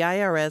yielded the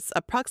IRS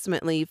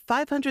approximately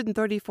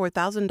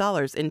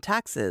 $534,000 in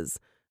taxes,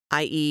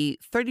 i.e.,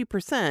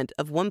 30%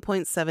 of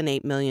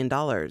 $1.78 million.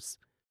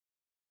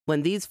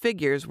 When these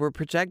figures were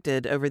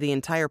projected over the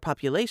entire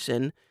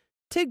population,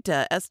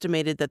 TIGTA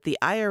estimated that the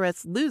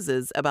IRS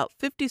loses about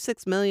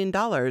 $56 million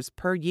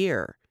per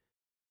year.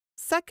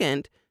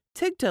 Second,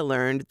 TIGTA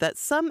learned that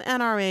some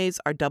NRAs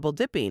are double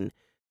dipping,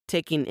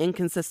 taking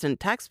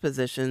inconsistent tax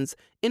positions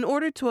in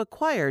order to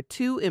acquire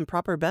two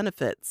improper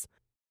benefits.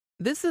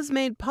 This is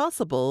made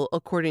possible,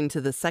 according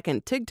to the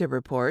second TIGTA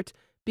report,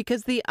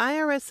 because the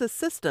IRS's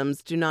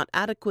systems do not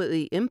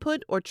adequately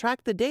input or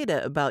track the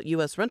data about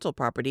U.S. rental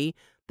property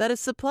that is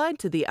supplied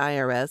to the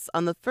IRS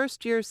on the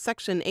first year's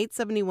Section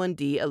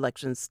 871D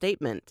election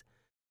statement.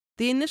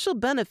 The initial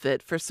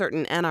benefit for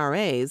certain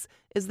NRAs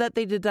is that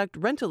they deduct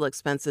rental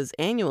expenses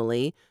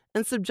annually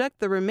and subject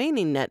the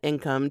remaining net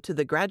income to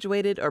the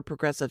graduated or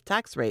progressive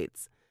tax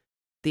rates.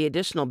 The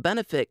additional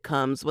benefit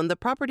comes when the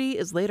property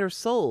is later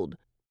sold.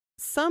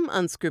 Some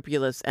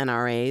unscrupulous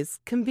NRAs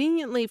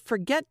conveniently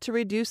forget to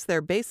reduce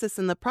their basis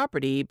in the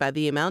property by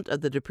the amount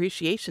of the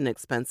depreciation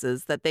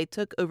expenses that they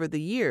took over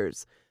the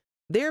years,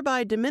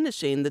 thereby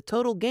diminishing the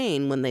total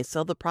gain when they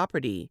sell the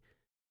property.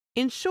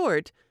 In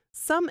short,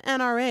 some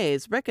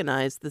NRAs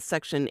recognize the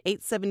Section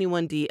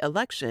 871D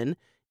election,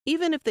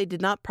 even if they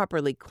did not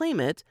properly claim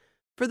it,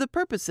 for the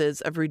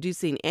purposes of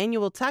reducing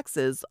annual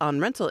taxes on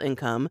rental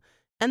income,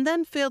 and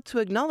then fail to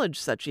acknowledge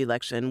such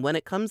election when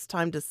it comes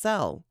time to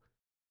sell.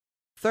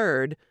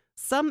 Third,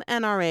 some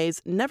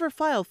NRAs never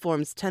file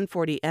Forms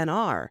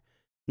 1040NR,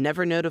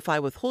 never notify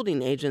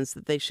withholding agents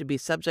that they should be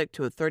subject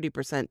to a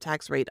 30%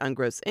 tax rate on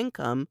gross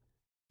income,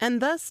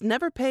 and thus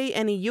never pay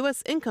any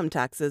U.S. income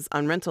taxes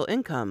on rental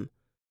income.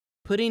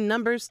 Putting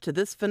numbers to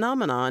this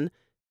phenomenon,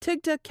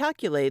 TIGTA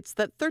calculates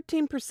that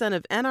 13%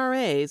 of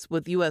NRAs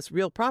with U.S.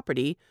 real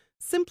property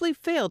simply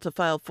fail to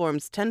file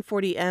Forms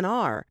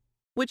 1040NR,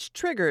 which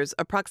triggers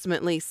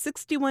approximately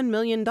 $61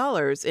 million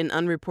in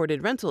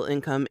unreported rental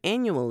income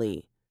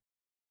annually.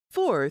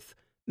 Fourth,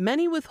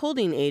 many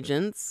withholding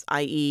agents,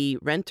 i.e.,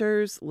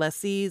 renters,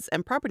 lessees,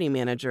 and property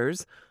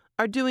managers,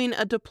 are doing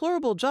a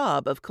deplorable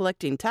job of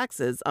collecting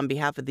taxes on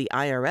behalf of the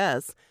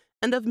IRS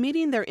and of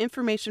meeting their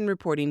information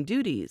reporting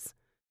duties.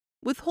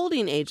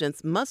 Withholding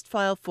agents must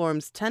file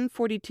Forms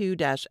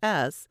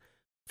 1042-S,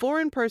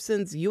 foreign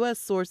persons' U.S.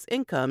 source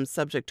income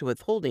subject to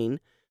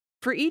withholding,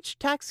 for each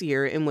tax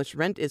year in which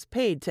rent is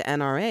paid to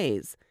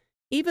NRAs,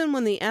 even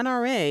when the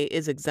NRA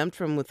is exempt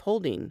from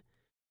withholding.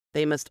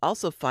 They must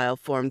also file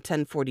Form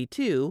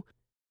 1042,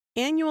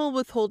 annual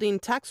withholding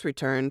tax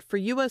return for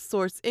U.S.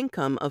 source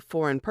income of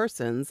foreign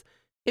persons,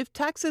 if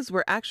taxes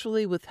were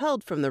actually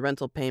withheld from the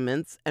rental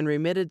payments and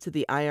remitted to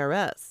the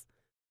IRS.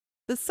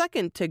 The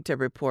second TIGTA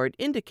report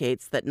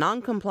indicates that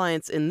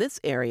noncompliance in this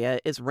area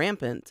is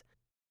rampant.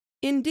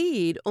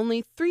 Indeed,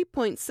 only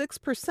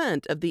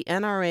 3.6% of the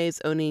NRAs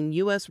owning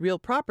U.S. real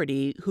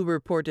property who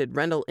reported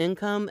rental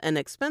income and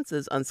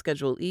expenses on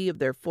Schedule E of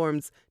their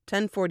Forms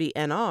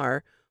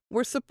 1040NR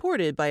were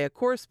supported by a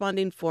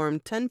corresponding Form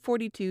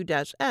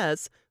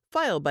 1042-S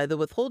filed by the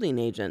withholding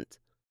agent.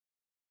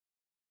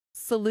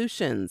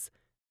 Solutions.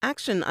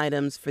 Action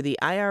items for the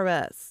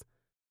IRS.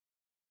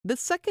 The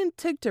second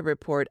TIGTA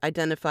report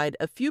identified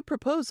a few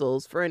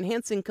proposals for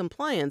enhancing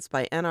compliance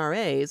by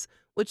NRAs,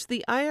 which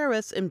the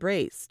IRS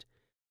embraced.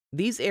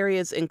 These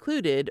areas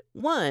included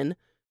 1.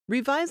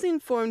 Revising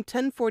Form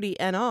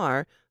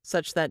 1040NR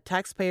such that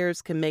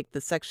taxpayers can make the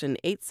Section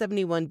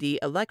 871D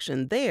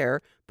election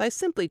there by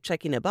simply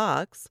checking a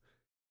box.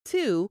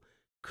 2.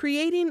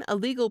 Creating a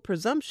legal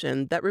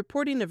presumption that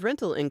reporting of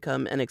rental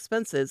income and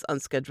expenses on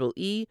Schedule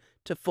E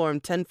to Form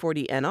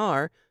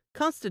 1040NR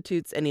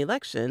constitutes an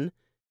election.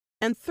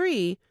 And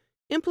 3.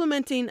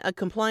 Implementing a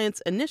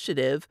compliance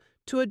initiative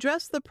to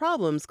address the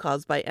problems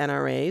caused by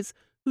NRAs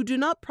who do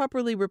not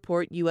properly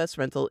report U.S.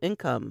 rental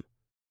income.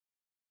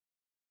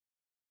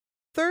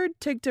 Third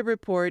TIGTA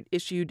report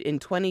issued in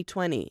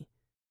 2020.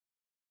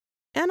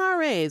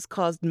 NRAs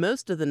caused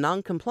most of the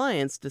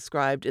noncompliance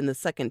described in the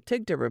second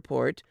TIGTA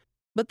report,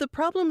 but the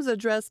problems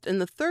addressed in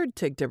the third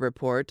TIGTA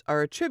report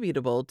are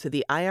attributable to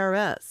the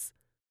IRS.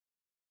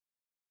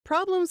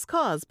 Problems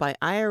caused by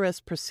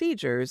IRS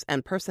procedures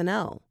and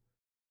personnel.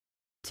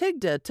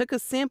 TIGTA took a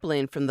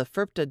sampling from the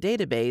FIRPTA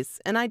database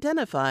and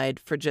identified,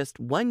 for just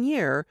 1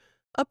 year,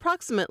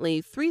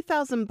 approximately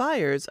 3,000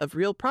 buyers of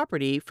real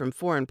property from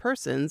foreign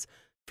persons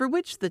for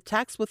which the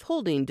tax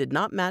withholding did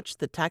not match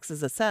the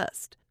taxes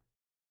assessed.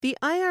 The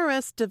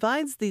IRS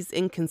divides these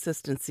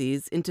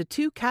inconsistencies into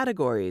 2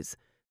 categories: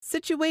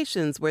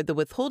 situations where the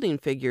withholding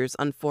figures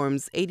on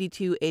Forms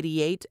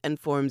 8288 and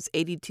Forms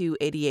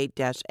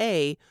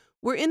 8288-A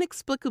were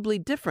inexplicably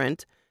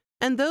different,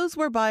 and those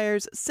where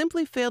buyers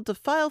simply failed to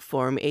file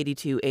Form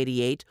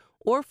 8288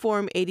 or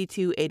Form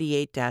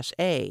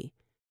 8288-A.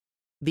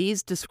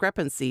 These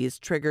discrepancies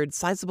triggered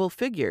sizable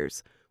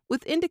figures,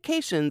 with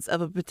indications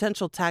of a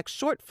potential tax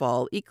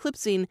shortfall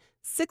eclipsing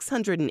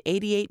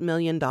 $688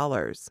 million.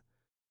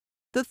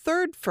 The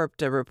third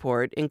FIRPTA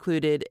report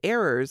included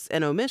errors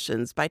and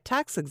omissions by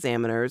tax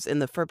examiners in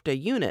the FIRPTA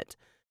unit,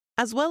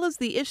 as well as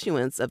the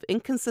issuance of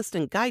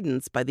inconsistent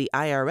guidance by the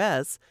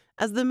IRS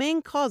as the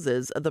main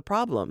causes of the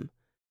problem.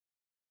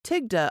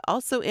 TIGTA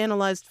also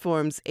analyzed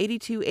Forms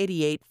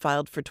 8288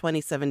 filed for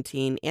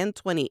 2017 and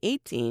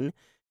 2018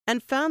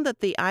 and found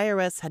that the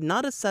IRS had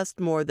not assessed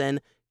more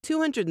than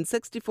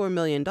 $264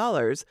 million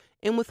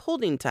in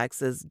withholding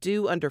taxes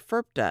due under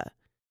FIRPTA.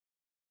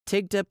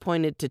 TIGTA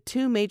pointed to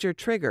 2 major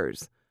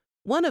triggers,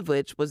 one of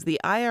which was the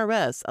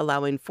IRS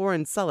allowing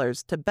foreign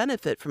sellers to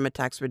benefit from a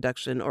tax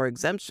reduction or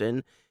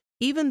exemption,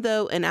 even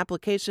though an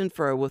application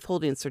for a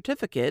withholding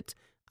certificate,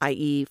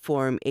 i.e.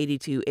 Form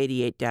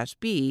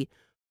 8288-B,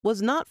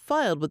 was not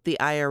filed with the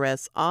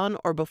IRS on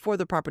or before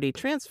the property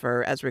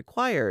transfer as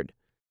required.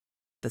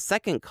 The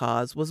second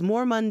cause was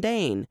more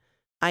mundane,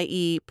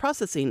 i.e.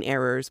 processing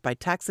errors by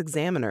tax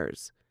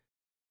examiners.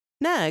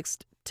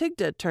 Next,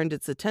 TIGTA turned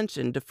its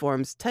attention to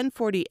Forms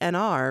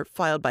 1040-NR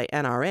filed by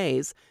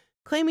NRAs,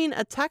 claiming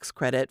a tax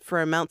credit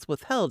for amounts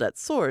withheld at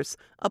source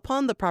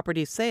upon the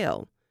property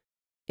sale.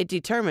 It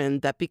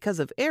determined that because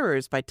of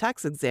errors by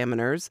tax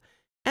examiners,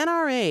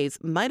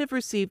 NRAs might have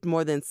received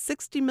more than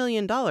 $60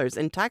 million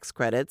in tax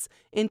credits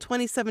in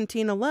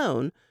 2017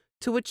 alone,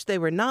 to which they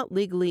were not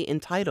legally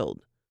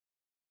entitled.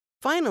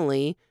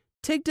 Finally,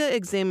 TIGTA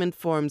examined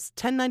Forms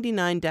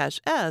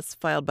 1099-S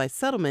filed by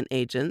settlement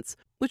agents,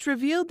 which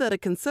revealed that a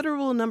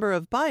considerable number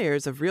of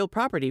buyers of real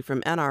property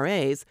from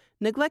NRAs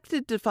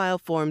neglected to file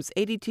Forms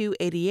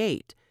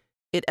 8288.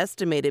 It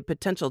estimated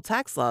potential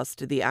tax loss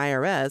to the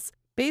IRS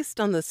based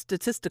on the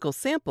statistical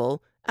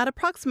sample at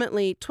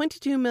approximately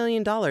 $22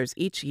 million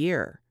each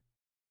year.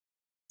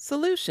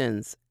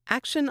 Solutions: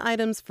 action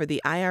items for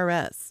the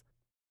IRS.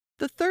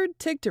 The third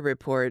TIGTA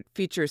report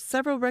features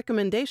several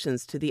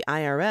recommendations to the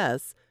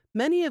IRS,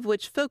 many of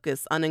which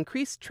focus on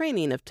increased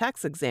training of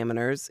tax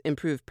examiners,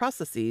 improved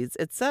processes,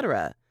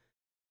 etc.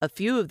 A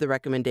few of the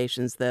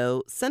recommendations,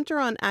 though, center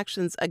on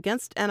actions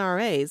against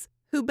NRAs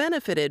who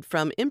benefited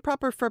from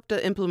improper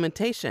FIRPTA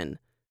implementation.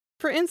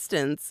 For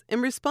instance, in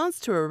response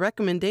to a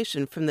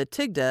recommendation from the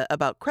TIGTA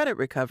about credit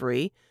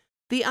recovery,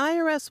 the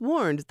IRS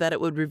warned that it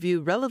would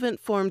review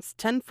relevant Forms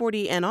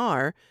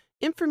 1040-NR,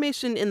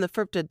 information in the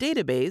FIRPTA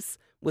database,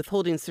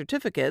 withholding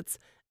certificates,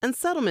 and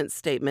settlement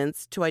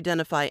statements to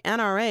identify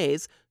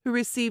NRAs who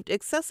received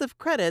excessive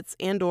credits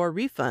and/or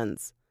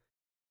refunds.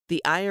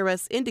 The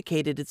IRS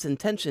indicated its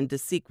intention to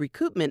seek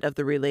recoupment of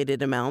the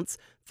related amounts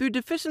through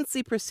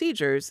deficiency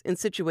procedures in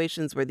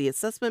situations where the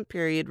assessment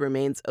period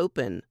remains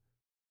open.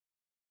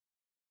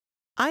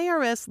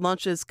 IRS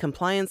launches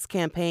compliance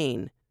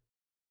campaign.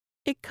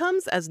 It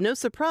comes as no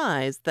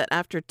surprise that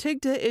after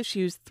TIGTA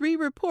issues 3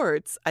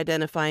 reports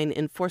identifying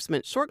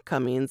enforcement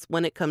shortcomings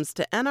when it comes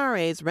to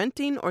NRAs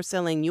renting or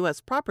selling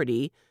U.S.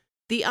 property,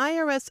 the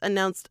IRS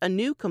announced a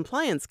new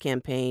compliance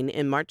campaign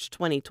in March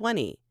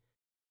 2020.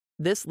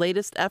 This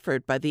latest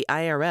effort by the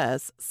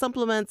IRS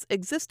supplements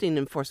existing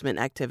enforcement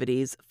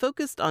activities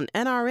focused on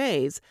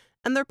NRAs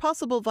and their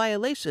possible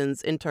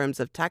violations in terms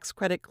of tax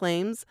credit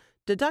claims,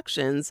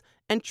 deductions,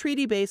 and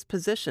treaty-based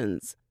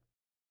positions.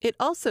 It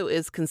also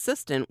is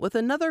consistent with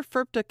another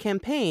FIRPTA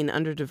campaign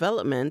under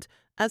development,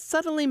 as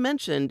subtly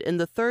mentioned in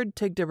the third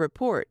TIGTA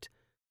report.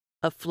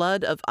 A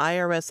flood of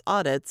IRS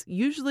audits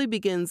usually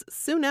begins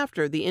soon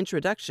after the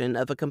introduction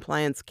of a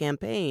compliance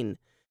campaign,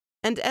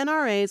 and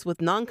NRAs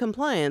with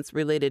noncompliance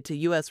related to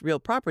U.S. real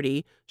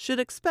property should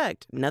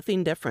expect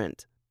nothing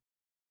different.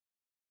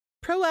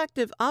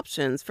 Proactive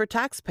options for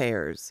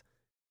taxpayers.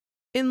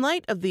 In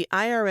light of the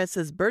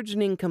IRS's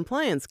burgeoning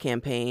compliance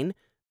campaign,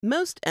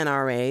 most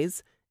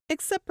NRAs,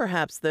 except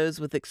perhaps those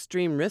with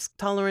extreme risk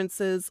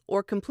tolerances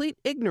or complete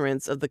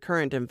ignorance of the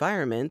current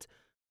environment,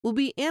 will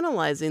be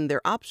analyzing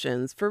their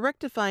options for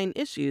rectifying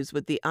issues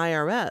with the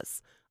IRS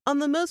on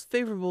the most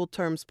favorable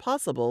terms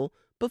possible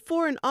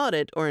before an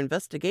audit or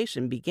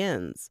investigation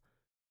begins.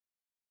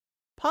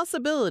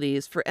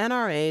 Possibilities for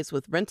NRAs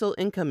with rental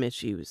income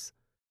issues.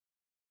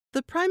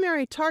 The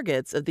primary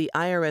targets of the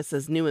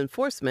IRS's new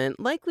enforcement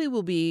likely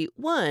will be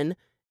 1.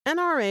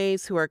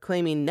 NRAs who are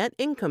claiming net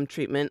income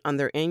treatment on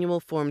their annual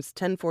Forms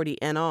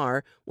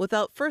 1040-NR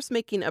without first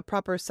making a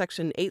proper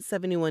Section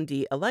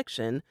 871D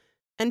election,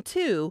 and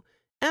 2.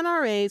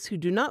 NRAs who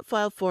do not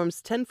file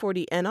Forms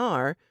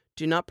 1040-NR,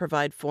 do not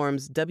provide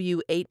Forms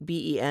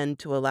W-8BEN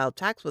to allow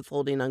tax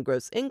withholding on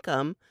gross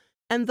income,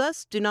 and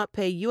thus do not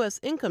pay U.S.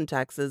 income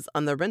taxes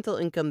on the rental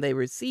income they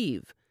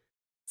receive.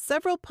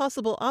 Several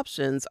possible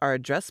options are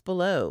addressed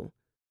below.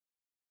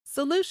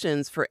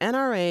 Solutions for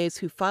NRAs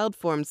who filed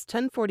Forms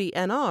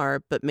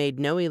 1040-NR but made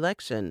no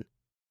election.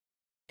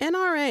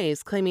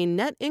 NRAs claiming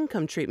net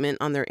income treatment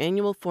on their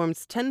annual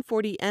Forms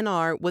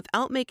 1040-NR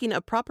without making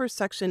a proper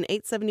Section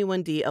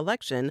 871D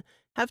election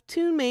have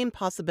two main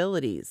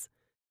possibilities: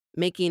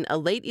 making a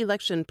late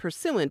election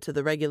pursuant to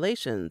the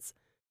regulations.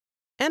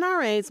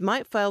 NRAs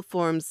might file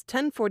Forms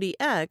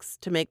 1040-X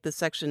to make the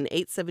Section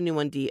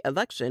 871D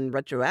election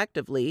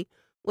retroactively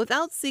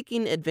without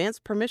seeking advance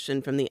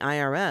permission from the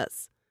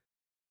IRS.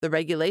 The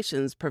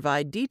regulations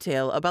provide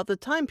detail about the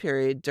time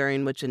period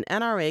during which an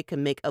NRA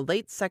can make a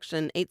late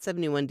Section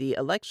 871D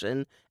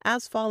election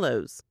as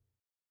follows.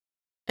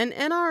 An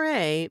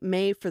NRA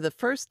may, for the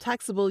first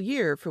taxable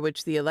year for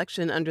which the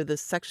election under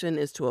this section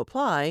is to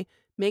apply,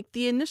 make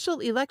the initial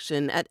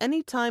election at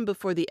any time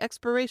before the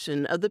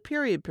expiration of the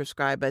period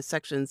prescribed by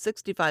Section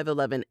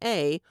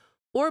 6511A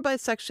or by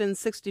Section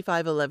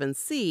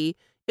 6511C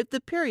if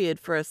the period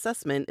for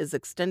assessment is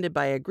extended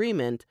by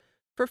agreement,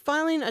 for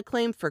filing a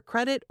claim for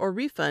credit or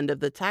refund of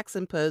the tax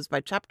imposed by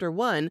Chapter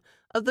 1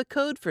 of the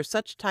Code for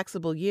such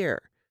taxable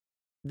year.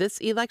 This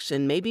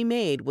election may be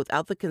made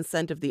without the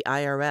consent of the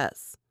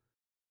IRS.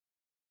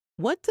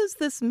 What does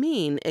this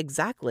mean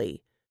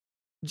exactly?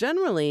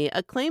 Generally,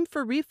 a claim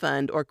for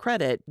refund or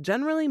credit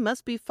generally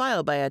must be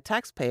filed by a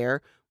taxpayer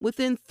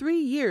within 3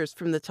 years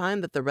from the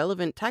time that the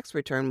relevant tax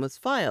return was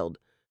filed,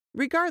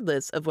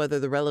 regardless of whether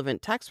the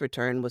relevant tax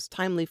return was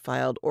timely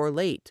filed or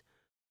late,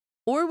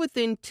 or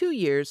within 2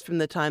 years from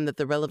the time that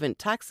the relevant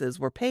taxes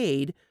were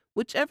paid,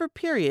 whichever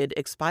period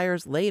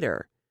expires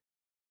later.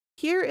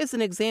 Here is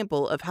an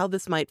example of how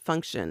this might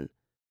function.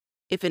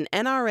 If an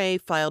NRA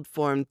filed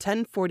Form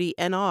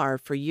 1040-NR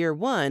for Year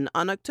 1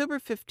 on October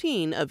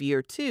 15 of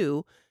Year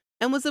 2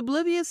 and was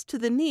oblivious to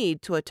the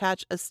need to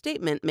attach a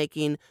statement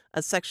making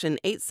a Section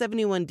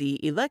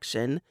 871D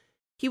election,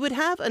 he would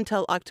have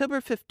until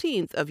October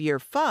 15th of Year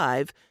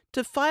 5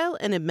 to file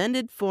an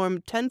amended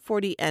Form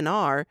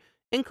 1040-NR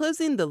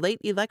enclosing the late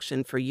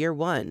election for Year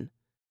 1.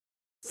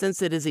 Since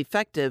it is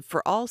effective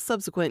for all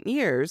subsequent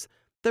years,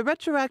 the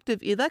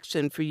retroactive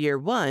election for Year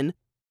 1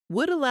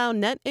 would allow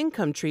net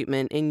income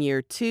treatment in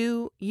Year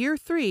 2, Year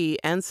 3,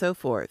 and so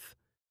forth.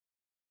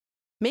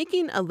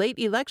 Making a late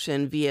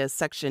election via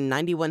Section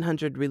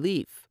 9100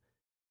 relief.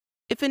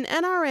 If an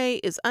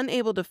NRA is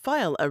unable to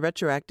file a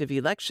retroactive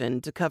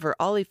election to cover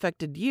all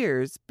affected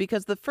years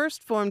because the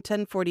first Form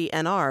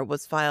 1040-NR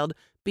was filed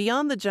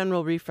beyond the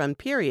general refund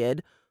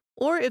period,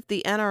 or if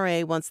the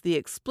NRA wants the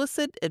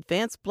explicit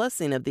advance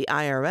blessing of the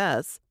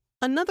IRS,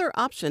 another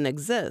option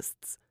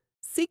exists: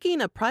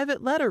 seeking a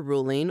private letter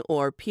ruling,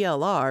 or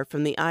PLR,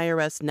 from the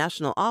IRS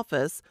National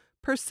Office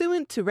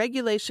pursuant to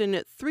Regulation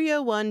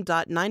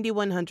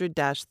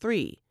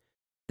 301.9100-3.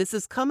 This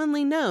is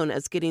commonly known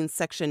as getting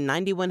Section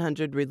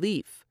 9100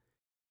 relief.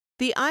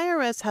 The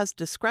IRS has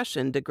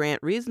discretion to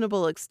grant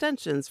reasonable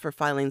extensions for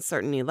filing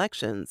certain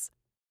elections.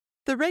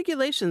 The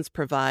regulations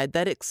provide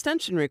that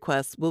extension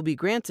requests will be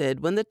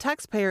granted when the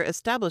taxpayer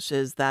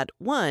establishes that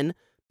 1.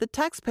 The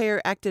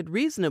taxpayer acted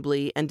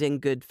reasonably and in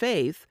good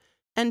faith,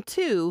 and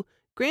 2.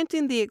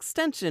 Granting the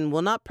extension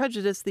will not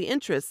prejudice the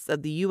interests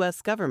of the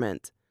U.S.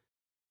 government.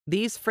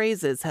 These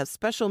phrases have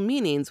special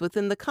meanings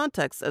within the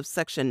context of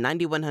Section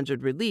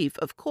 9100 relief,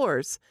 of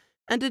course,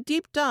 and a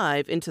deep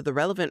dive into the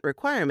relevant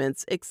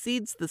requirements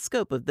exceeds the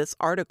scope of this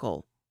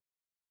article.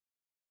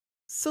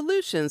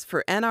 Solutions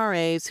for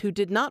NRAs who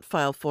did not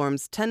file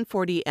Forms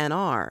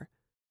 1040-NR.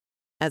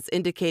 As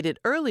indicated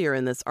earlier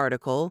in this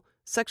article,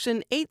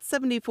 Section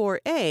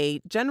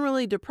 874A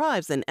generally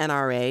deprives an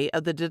NRA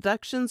of the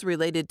deductions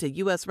related to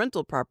U.S.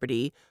 rental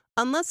property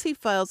unless he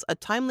files a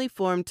timely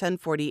Form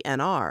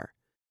 1040-NR.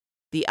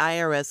 The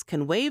IRS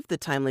can waive the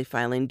timely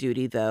filing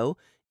duty, though,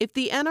 if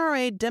the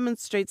NRA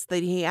demonstrates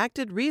that he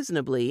acted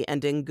reasonably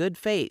and in good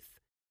faith.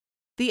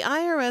 The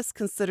IRS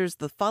considers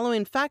the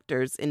following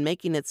factors in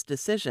making its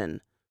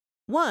decision.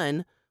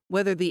 1.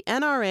 Whether the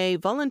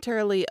NRA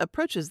voluntarily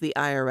approaches the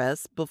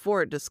IRS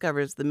before it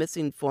discovers the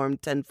missing Form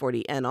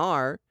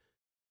 1040-NR.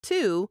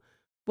 2.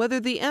 Whether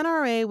the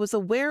NRA was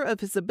aware of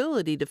his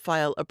ability to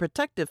file a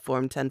protective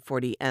Form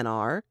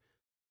 1040-NR.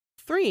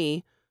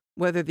 3.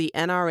 Whether the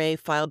NRA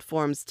filed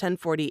Forms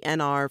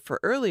 1040-NR for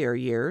earlier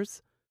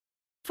years.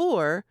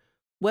 4.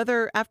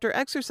 Whether, after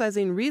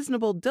exercising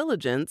reasonable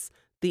diligence,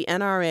 the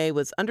NRA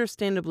was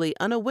understandably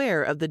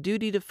unaware of the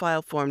duty to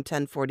file Form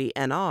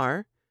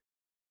 1040-NR.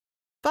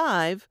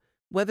 5.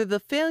 Whether the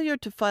failure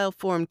to file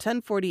Form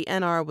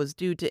 1040-NR was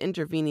due to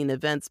intervening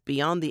events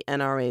beyond the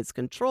NRA's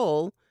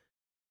control.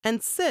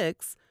 And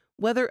 6.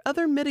 Whether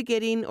other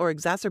mitigating or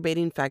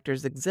exacerbating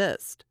factors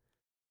exist.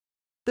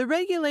 The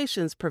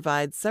regulations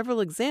provide several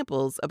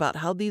examples about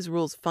how these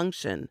rules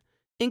function,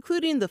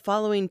 including the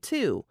following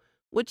two,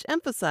 which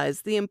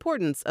emphasize the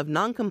importance of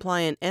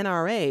non-compliant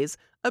NRAs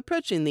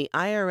approaching the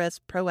IRS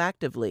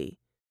proactively.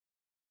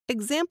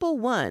 Example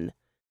 1.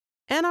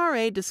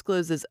 NRA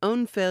discloses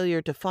own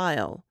failure to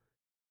file.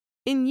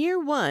 In year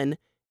 1,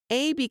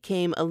 A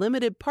became a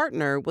limited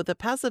partner with a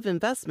passive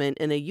investment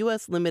in a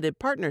U.S. limited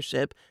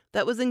partnership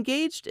that was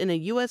engaged in a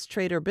U.S.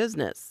 trade or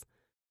business.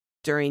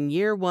 During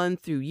year 1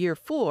 through year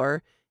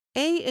 4,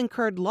 A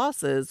incurred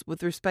losses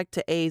with respect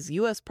to A's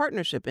U.S.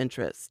 partnership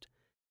interest.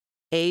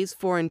 A's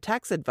foreign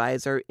tax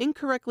advisor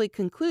incorrectly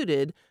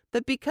concluded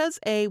that because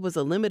A was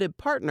a limited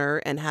partner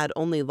and had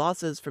only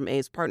losses from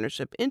A's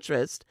partnership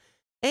interest,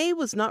 A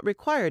was not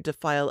required to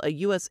file a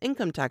U.S.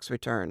 income tax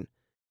return.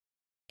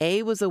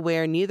 A was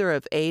aware neither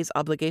of A's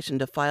obligation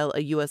to file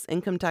a U.S.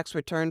 income tax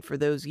return for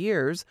those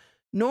years,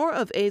 nor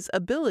of A's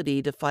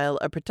ability to file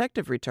a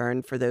protective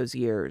return for those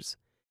years.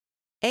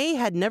 A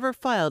had never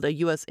filed a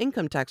U.S.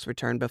 income tax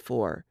return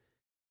before.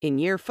 In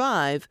year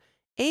 5,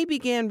 A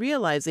began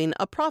realizing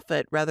a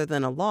profit rather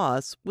than a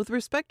loss with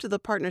respect to the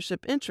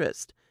partnership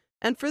interest,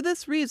 and for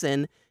this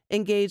reason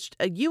engaged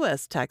a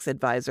U.S. tax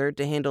advisor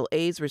to handle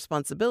A's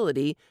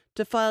responsibility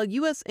to file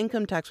U.S.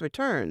 income tax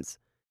returns.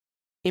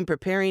 In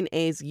preparing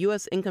A's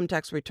U.S. income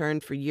tax return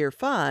for year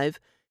 5,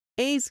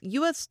 A's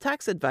U.S.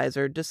 tax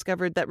advisor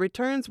discovered that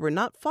returns were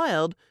not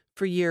filed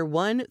for year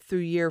 1 through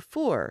year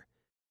 4.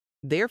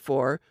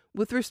 Therefore,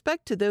 with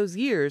respect to those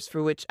years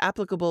for which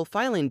applicable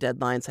filing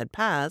deadlines had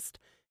passed,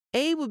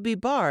 A would be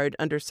barred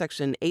under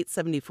Section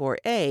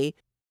 874A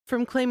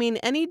from claiming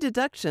any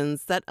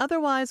deductions that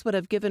otherwise would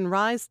have given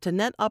rise to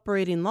net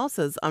operating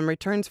losses on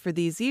returns for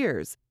these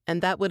years,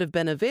 and that would have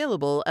been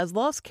available as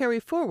loss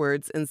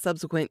carry-forwards in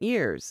subsequent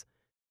years.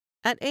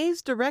 At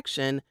A's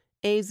direction,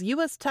 A's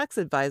U.S. tax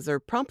advisor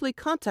promptly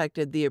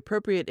contacted the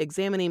appropriate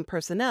examining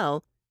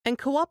personnel and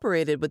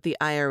cooperated with the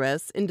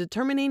IRS in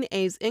determining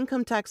A's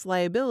income tax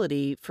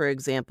liability, for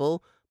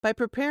example, by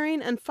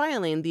preparing and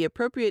filing the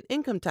appropriate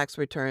income tax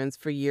returns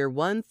for year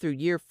 1 through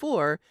year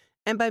 4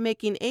 and by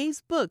making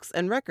A's books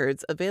and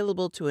records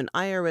available to an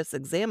IRS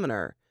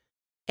examiner.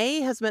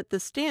 A has met the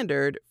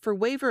standard for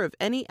waiver of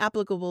any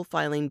applicable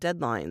filing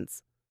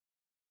deadlines.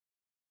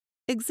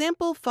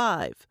 Example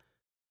 5.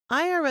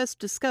 IRS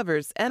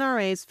discovers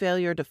NRA's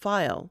failure to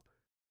file.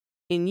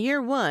 In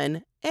year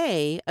 1,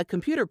 A, a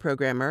computer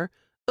programmer,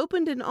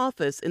 opened an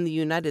office in the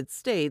United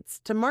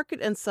States to market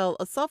and sell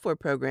a software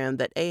program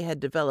that A had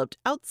developed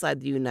outside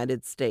the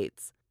United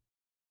States.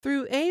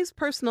 Through A's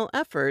personal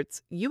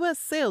efforts, U.S.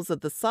 sales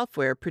of the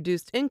software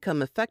produced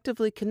income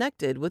effectively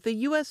connected with a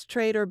U.S.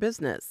 trade or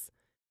business.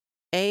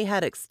 A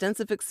had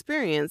extensive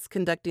experience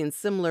conducting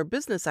similar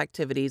business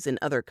activities in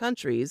other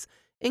countries,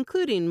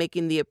 including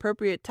making the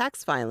appropriate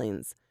tax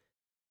filings.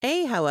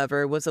 A,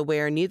 however, was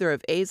aware neither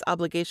of A's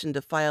obligation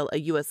to file a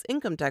U.S.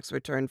 income tax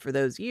return for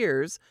those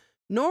years,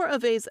 nor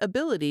of A's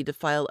ability to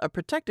file a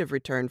protective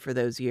return for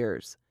those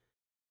years.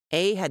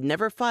 A had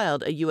never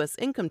filed a U.S.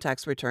 income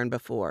tax return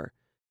before.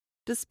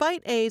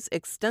 Despite A's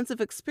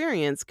extensive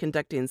experience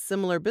conducting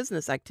similar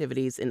business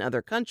activities in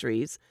other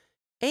countries,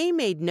 A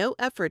made no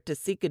effort to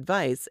seek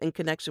advice in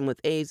connection with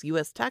A's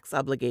U.S. tax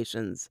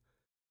obligations.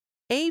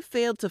 A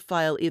failed to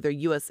file either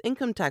U.S.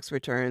 income tax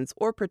returns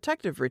or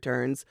protective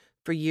returns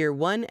for year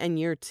 1 and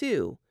year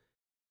 2.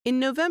 In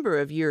November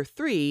of year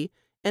 3,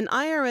 an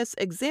IRS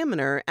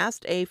examiner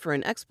asked A for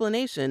an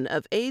explanation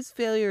of A's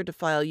failure to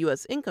file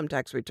U.S. income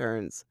tax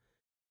returns.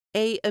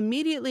 A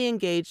immediately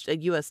engaged a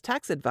U.S.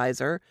 tax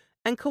advisor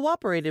and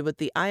cooperated with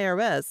the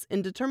IRS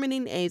in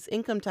determining A's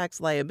income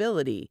tax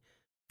liability,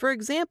 for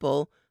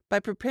example, by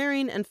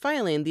preparing and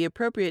filing the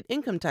appropriate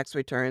income tax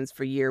returns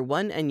for year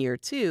 1 and year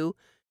 2,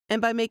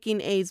 and by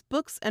making A's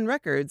books and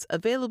records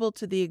available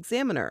to the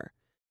examiner.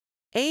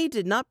 A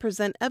did not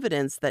present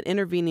evidence that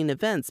intervening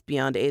events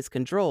beyond A's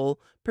control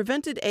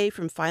prevented A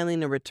from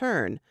filing a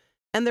return,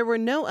 and there were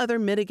no other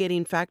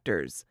mitigating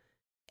factors.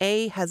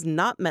 A has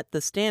not met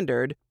the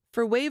standard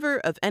for waiver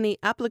of any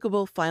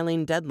applicable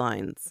filing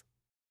deadlines.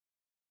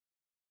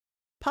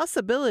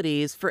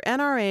 Possibilities for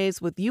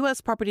NRAs with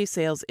U.S. property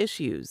sales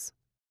issues.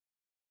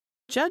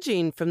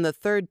 Judging from the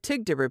third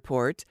TIGTA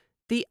report,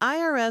 the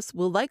IRS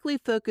will likely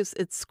focus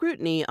its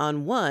scrutiny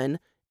on 1.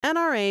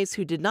 NRAs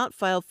who did not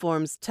file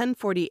Forms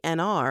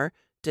 1040-NR,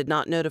 did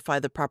not notify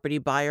the property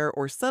buyer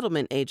or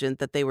settlement agent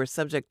that they were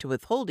subject to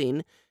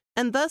withholding,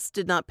 and thus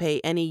did not pay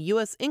any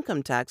U.S.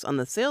 income tax on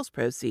the sales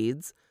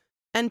proceeds,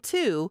 and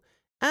 2.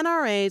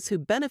 NRAs who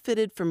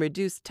benefited from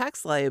reduced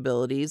tax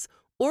liabilities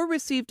or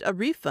received a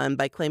refund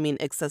by claiming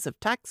excessive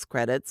tax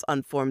credits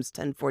on Forms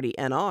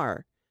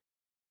 1040-NR.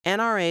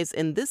 NRAs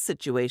in this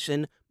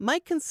situation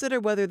might consider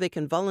whether they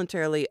can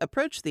voluntarily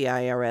approach the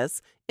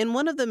IRS in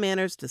one of the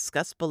manners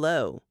discussed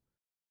below.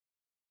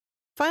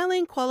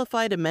 Filing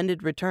qualified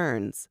amended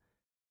returns.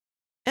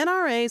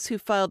 NRAs who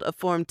filed a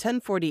Form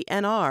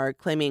 1040-NR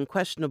claiming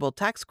questionable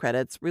tax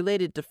credits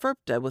related to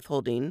FERPTA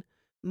withholding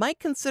might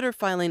consider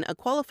filing a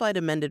qualified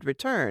amended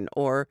return,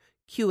 or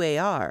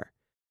QAR.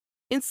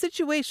 In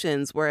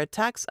situations where a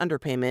tax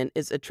underpayment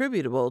is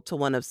attributable to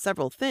one of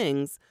several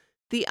things,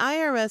 the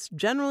IRS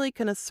generally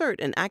can assert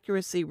an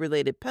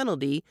accuracy-related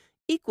penalty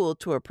equal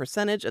to a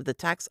percentage of the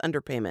tax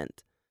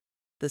underpayment.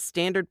 The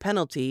standard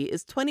penalty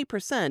is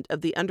 20%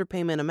 of the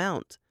underpayment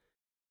amount.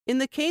 In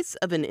the case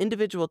of an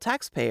individual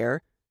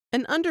taxpayer,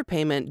 an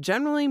underpayment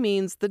generally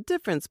means the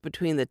difference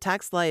between the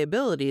tax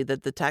liability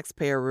that the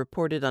taxpayer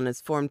reported on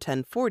his Form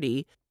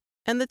 1040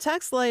 and the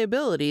tax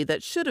liability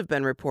that should have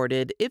been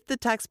reported if the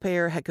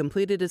taxpayer had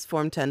completed his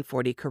Form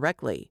 1040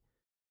 correctly.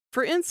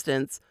 For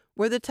instance,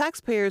 where the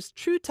taxpayer's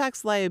true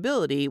tax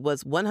liability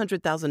was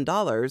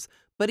 $100,000,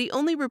 but he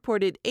only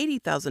reported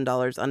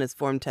 $80,000 on his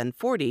Form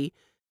 1040,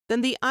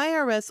 then the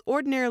IRS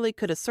ordinarily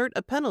could assert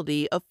a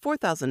penalty of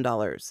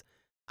 $4,000,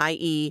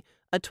 i.e.,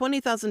 a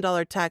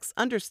 $20,000 tax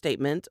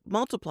understatement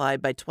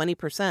multiplied by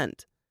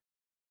 20%.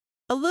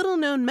 A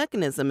little-known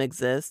mechanism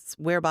exists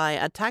whereby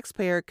a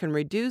taxpayer can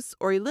reduce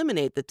or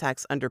eliminate the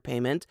tax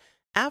underpayment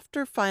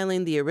after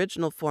filing the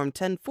original Form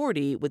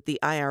 1040 with the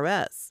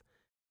IRS.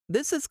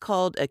 This is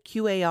called a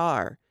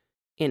QAR.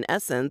 In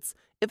essence,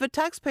 if a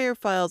taxpayer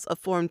files a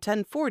Form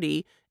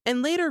 1040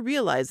 and later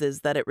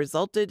realizes that it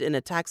resulted in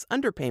a tax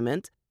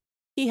underpayment,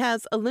 he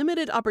has a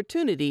limited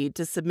opportunity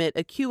to submit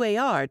a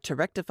QAR to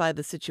rectify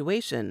the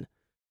situation.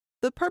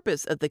 The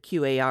purpose of the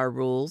QAR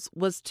rules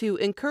was to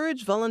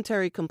encourage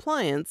voluntary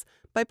compliance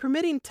by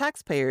permitting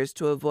taxpayers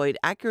to avoid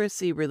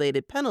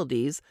accuracy-related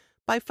penalties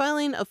by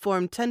filing a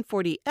Form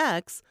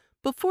 1040-X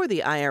before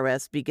the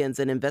IRS begins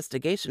an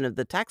investigation of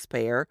the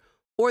taxpayer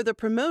or the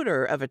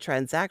promoter of a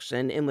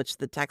transaction in which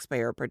the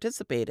taxpayer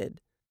participated.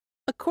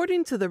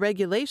 According to the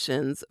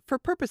regulations, for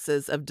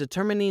purposes of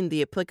determining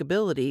the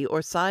applicability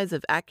or size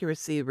of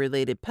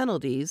accuracy-related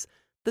penalties,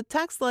 the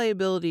tax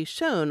liability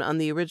shown on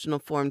the original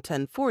Form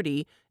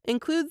 1040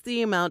 includes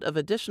the amount of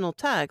additional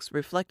tax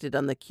reflected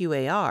on the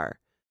QAR.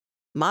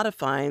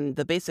 Modifying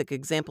the basic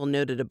example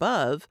noted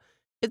above,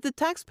 if the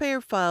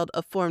taxpayer filed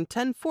a Form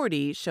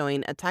 1040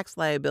 showing a tax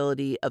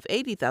liability of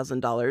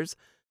 $80,000,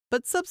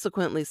 but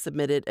subsequently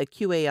submitted a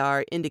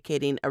QAR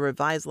indicating a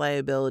revised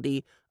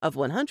liability of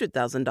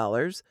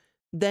 $100,000,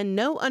 then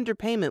no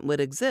underpayment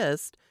would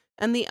exist,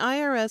 and the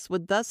IRS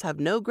would thus have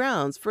no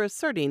grounds for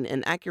asserting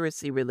an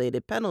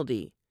accuracy-related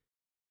penalty.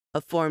 A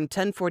Form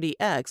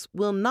 1040-X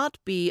will not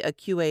be a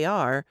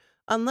QAR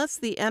unless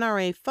the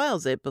NRA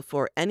files it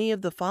before any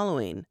of the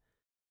following: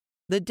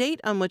 the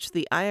date on which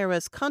the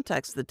IRS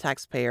contacts the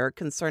taxpayer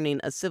concerning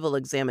a civil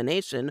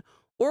examination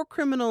or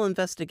criminal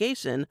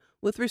investigation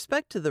with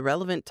respect to the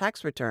relevant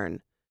tax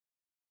return,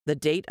 the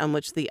date on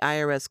which the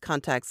IRS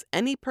contacts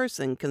any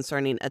person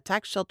concerning a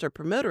tax shelter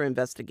promoter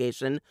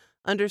investigation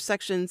under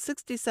Section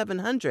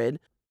 6700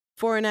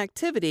 for an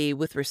activity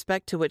with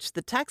respect to which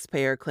the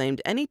taxpayer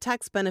claimed any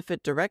tax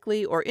benefit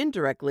directly or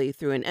indirectly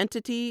through an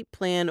entity,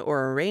 plan,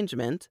 or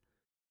arrangement.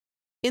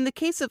 In the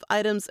case of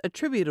items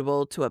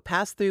attributable to a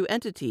pass-through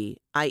entity,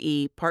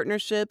 i.e.,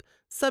 partnership,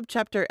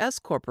 subchapter S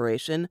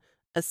corporation,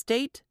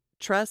 estate,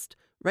 trust,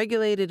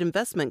 regulated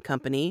investment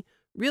company,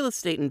 real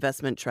estate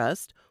investment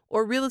trust,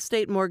 or real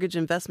estate mortgage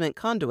investment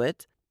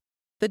conduit,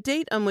 the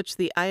date on which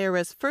the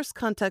IRS first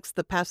contacts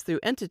the pass-through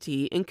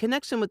entity in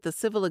connection with the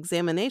civil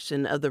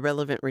examination of the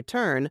relevant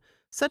return,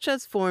 such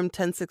as Form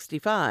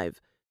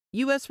 1065,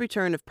 U.S.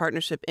 Return of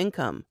Partnership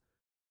Income.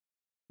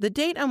 The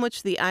date on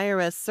which the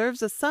IRS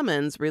serves a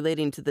summons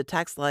relating to the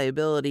tax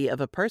liability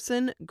of a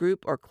person,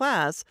 group, or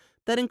class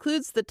that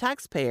includes the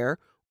taxpayer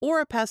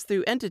or a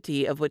pass-through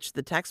entity of which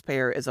the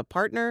taxpayer is a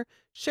partner,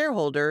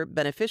 shareholder,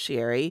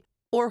 beneficiary,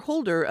 or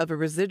holder of a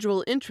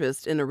residual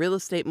interest in a real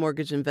estate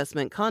mortgage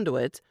investment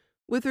conduit,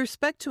 with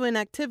respect to an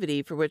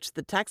activity for which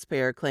the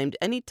taxpayer claimed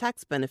any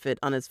tax benefit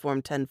on his Form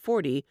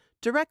 1040,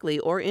 directly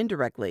or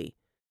indirectly.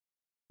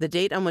 The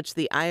date on which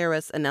the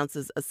IRS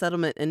announces a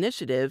settlement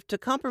initiative to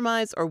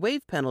compromise or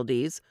waive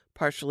penalties,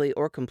 partially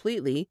or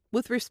completely,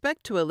 with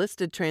respect to a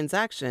listed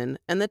transaction,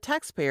 and the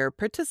taxpayer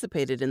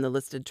participated in the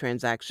listed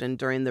transaction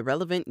during the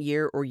relevant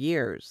year or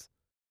years.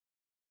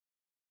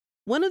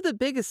 One of the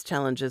biggest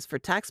challenges for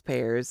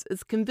taxpayers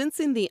is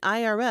convincing the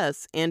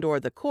IRS and/or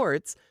the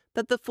courts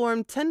that the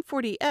Form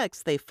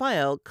 1040-X they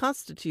file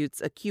constitutes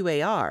a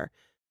QAR,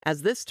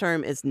 as this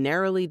term is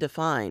narrowly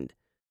defined.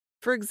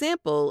 For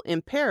example,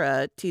 in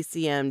PARA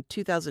TCM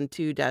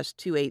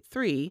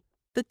 2002-283,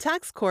 the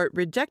tax court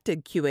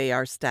rejected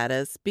QAR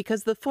status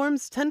because the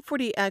Forms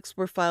 1040-X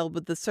were filed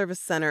with the Service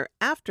Center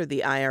after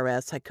the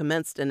IRS had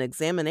commenced an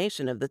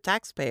examination of the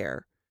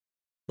taxpayer.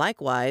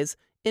 Likewise,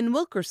 in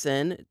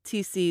Wilkerson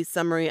TC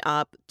Summary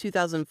Op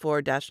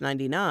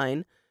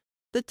 2004-99,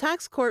 the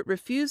tax court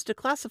refused to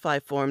classify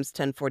Forms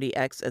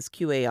 1040-X as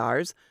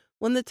QARs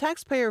when the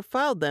taxpayer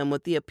filed them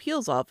with the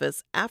appeals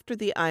office after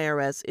the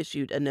IRS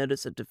issued a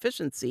notice of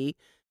deficiency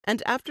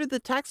and after the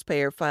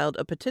taxpayer filed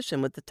a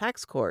petition with the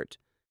tax court.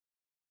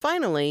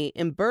 Finally,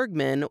 in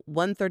Bergman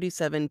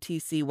 137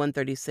 TC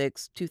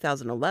 136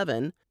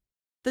 2011,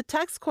 the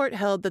tax court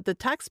held that the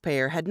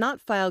taxpayer had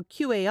not filed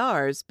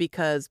QARs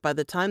because by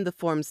the time the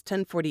Forms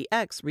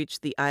 1040-X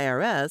reached the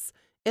IRS,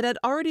 it had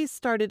already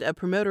started a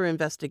promoter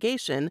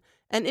investigation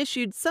and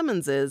issued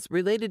summonses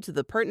related to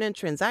the pertinent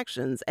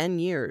transactions and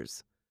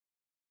years.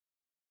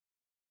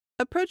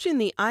 Approaching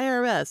the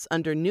IRS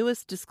under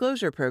newest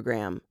disclosure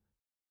program.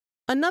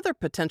 Another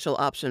potential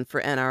option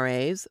for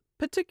NRAs,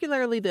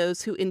 particularly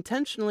those who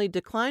intentionally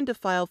declined to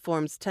file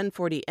Forms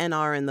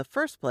 1040-NR in the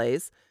first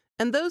place,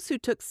 and those who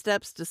took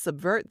steps to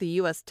subvert the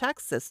U.S.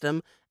 tax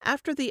system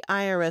after the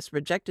IRS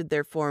rejected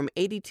their Form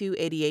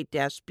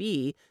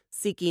 8288-B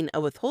seeking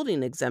a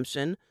withholding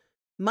exemption,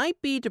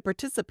 might be to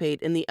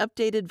participate in the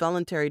Updated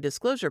Voluntary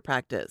Disclosure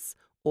Practice,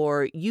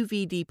 or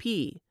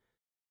UVDP.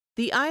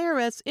 The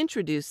IRS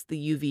introduced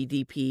the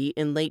UVDP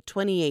in late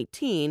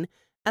 2018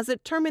 as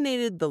it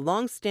terminated the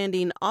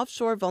long-standing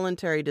Offshore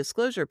Voluntary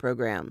Disclosure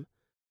Program.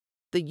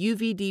 The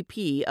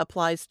UVDP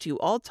applies to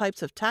all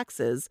types of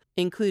taxes,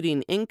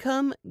 including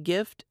income,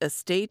 gift,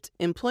 estate,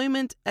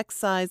 employment,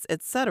 excise,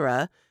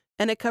 etc.,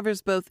 and it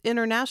covers both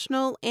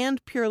international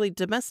and purely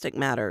domestic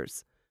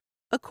matters.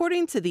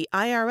 According to the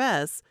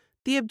IRS,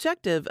 the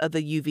objective of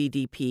the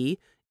UVDP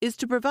is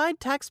to provide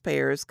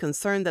taxpayers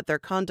concerned that their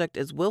conduct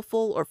is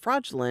willful or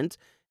fraudulent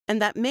and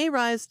that may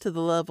rise to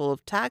the level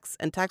of tax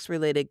and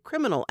tax-related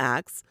criminal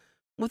acts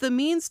with a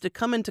means to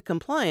come into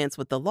compliance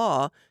with the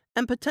law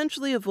and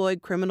potentially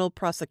avoid criminal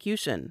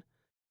prosecution.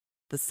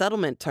 The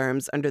settlement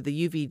terms under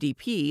the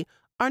UVDP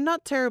are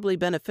not terribly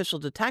beneficial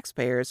to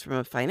taxpayers from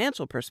a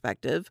financial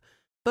perspective,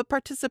 but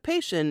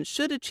participation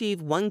should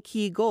achieve one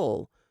key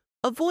goal: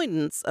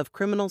 avoidance of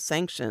criminal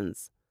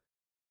sanctions.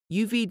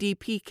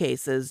 UVDP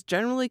cases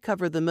generally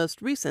cover the most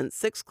recent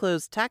 6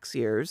 closed tax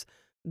years,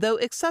 though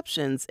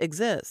exceptions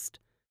exist.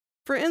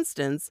 For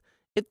instance,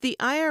 if the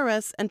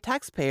IRS and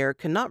taxpayer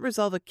cannot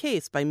resolve a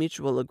case by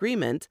mutual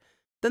agreement,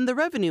 then the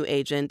revenue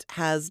agent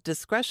has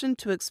discretion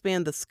to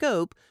expand the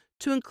scope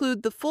to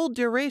include the full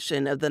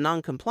duration of the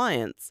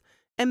noncompliance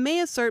and may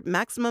assert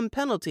maximum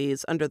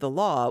penalties under the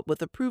law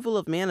with approval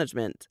of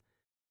management.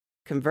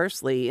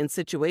 Conversely, in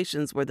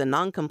situations where the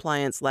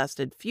noncompliance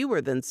lasted fewer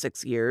than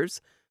 6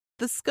 years,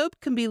 the scope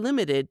can be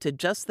limited to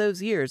just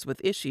those years with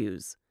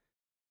issues.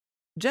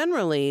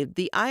 Generally,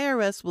 the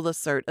IRS will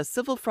assert a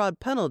civil fraud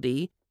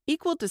penalty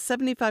equal to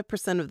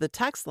 75% of the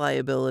tax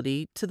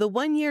liability to the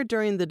 1 year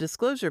during the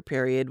disclosure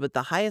period with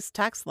the highest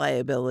tax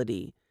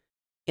liability.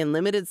 In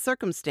limited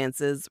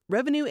circumstances,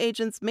 revenue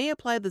agents may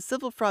apply the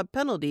civil fraud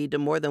penalty to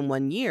more than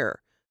 1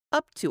 year,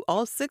 up to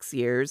all 6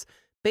 years,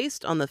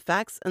 based on the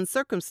facts and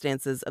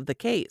circumstances of the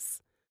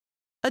case.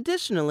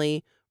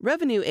 Additionally,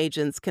 revenue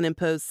agents can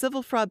impose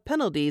civil fraud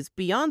penalties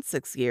beyond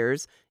 6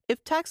 years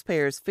if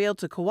taxpayers fail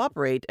to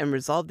cooperate and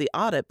resolve the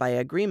audit by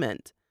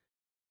agreement.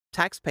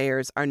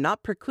 Taxpayers are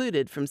not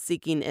precluded from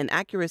seeking an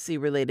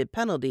accuracy-related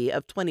penalty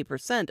of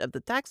 20% of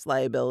the tax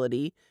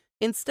liability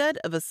instead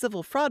of a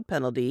civil fraud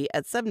penalty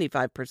at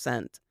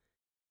 75%.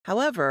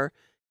 However,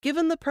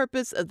 given the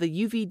purpose of the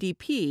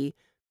UVDP,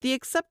 the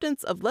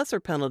acceptance of lesser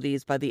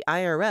penalties by the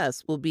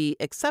IRS will be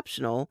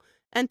exceptional,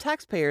 and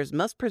taxpayers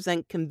must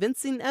present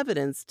convincing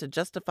evidence to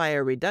justify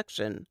a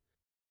reduction.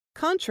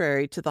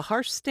 Contrary to the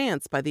harsh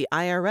stance by the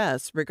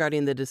IRS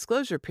regarding the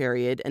disclosure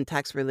period and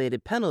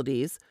tax-related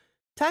penalties,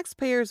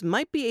 taxpayers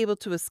might be able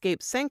to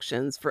escape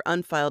sanctions for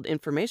unfiled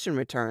information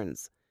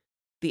returns.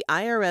 The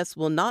IRS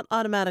will not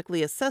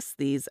automatically assess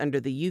these under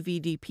the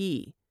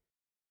UVDP.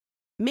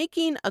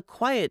 Making a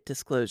quiet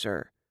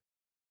disclosure.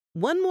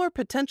 One more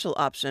potential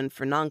option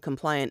for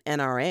non-compliant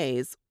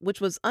NRAs, which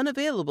was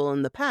unavailable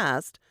in the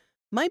past,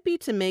 might be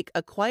to make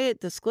a quiet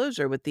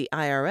disclosure with the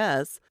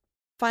IRS,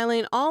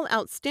 filing all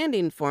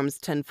outstanding Forms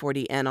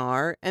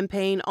 1040-NR and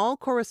paying all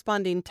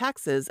corresponding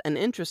taxes and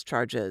interest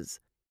charges.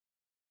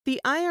 The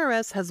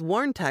IRS has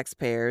warned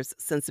taxpayers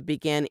since it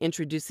began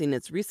introducing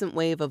its recent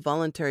wave of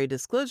voluntary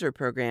disclosure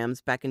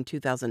programs back in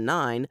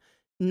 2009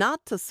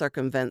 not to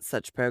circumvent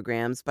such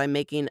programs by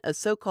making a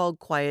so-called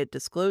quiet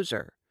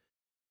disclosure.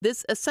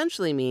 This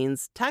essentially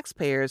means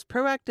taxpayers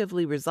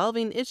proactively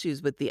resolving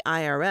issues with the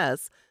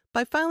IRS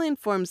by filing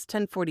Forms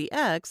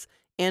 1040-X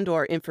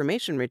and/or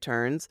information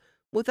returns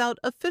without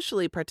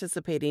officially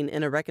participating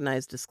in a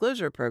recognized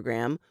disclosure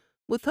program,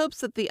 with hopes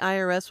that the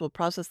IRS will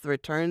process the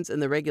returns in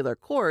the regular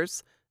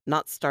course,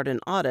 not start an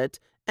audit,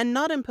 and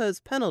not impose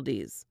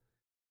penalties.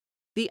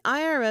 The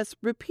IRS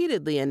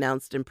repeatedly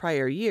announced in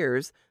prior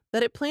years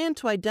that it planned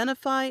to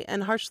identify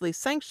and harshly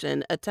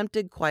sanction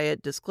attempted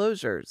quiet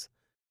disclosures.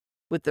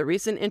 With the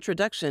recent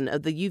introduction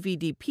of the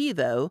UVDP,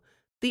 though,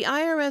 the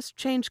IRS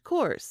changed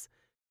course,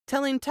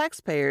 telling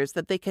taxpayers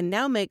that they can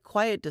now make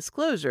quiet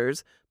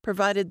disclosures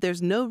provided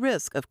there's no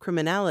risk of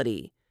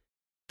criminality.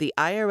 The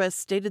IRS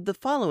stated the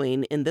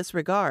following in this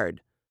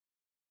regard.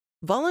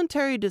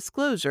 Voluntary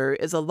disclosure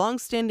is a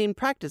long-standing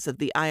practice of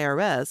the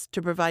IRS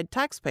to provide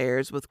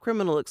taxpayers with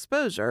criminal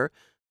exposure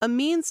a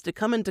means to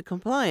come into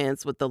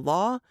compliance with the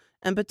law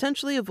and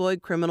potentially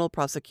avoid criminal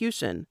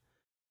prosecution.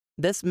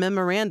 This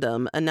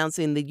memorandum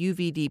announcing the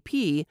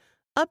UVDP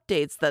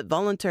updates that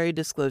voluntary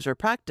disclosure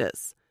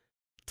practice.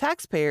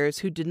 Taxpayers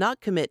who did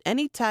not commit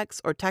any tax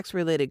or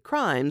tax-related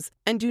crimes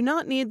and do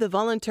not need the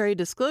voluntary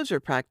disclosure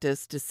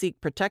practice to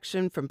seek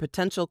protection from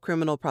potential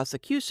criminal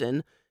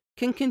prosecution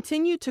can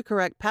continue to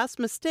correct past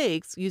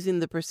mistakes using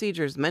the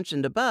procedures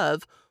mentioned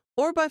above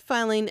or by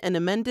filing an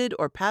amended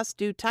or past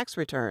due tax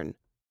return.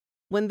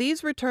 When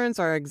these returns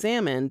are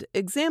examined,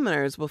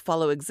 examiners will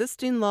follow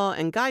existing law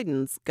and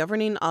guidance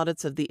governing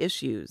audits of the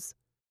issues.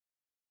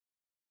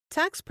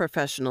 Tax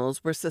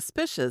professionals were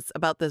suspicious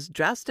about this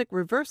drastic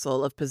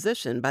reversal of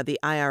position by the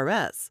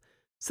IRS,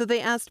 so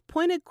they asked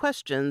pointed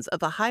questions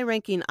of a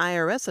high-ranking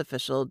IRS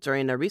official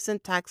during a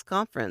recent tax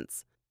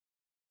conference.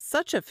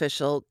 Such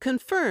official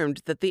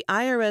confirmed that the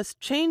IRS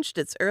changed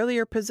its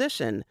earlier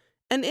position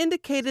and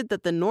indicated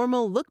that the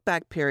normal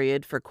look-back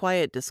period for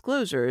quiet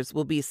disclosures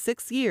will be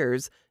 6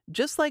 years,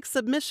 just like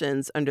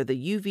submissions under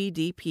the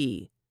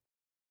UVDP.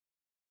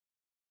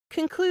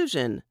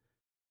 Conclusion.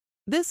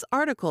 This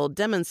article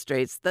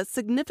demonstrates that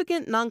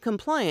significant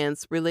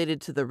noncompliance related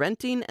to the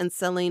renting and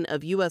selling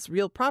of U.S.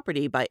 real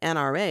property by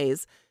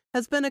NRAs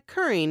has been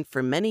occurring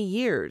for many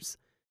years.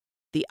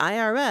 The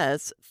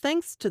IRS,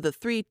 thanks to the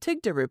 3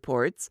 TIGTA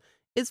reports,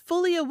 is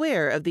fully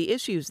aware of the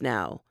issues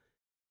now.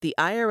 The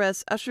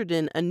IRS ushered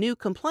in a new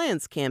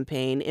compliance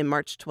campaign in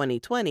March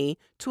 2020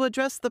 to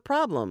address the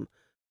problem,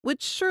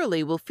 which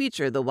surely will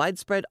feature the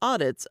widespread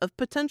audits of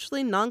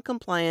potentially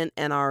non-compliant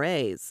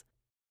NRAs.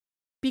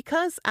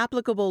 Because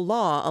applicable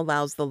law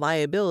allows the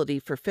liability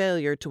for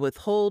failure to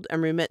withhold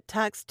and remit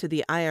tax to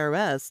the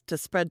IRS to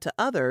spread to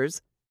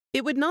others,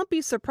 it would not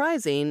be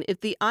surprising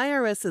if the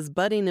IRS's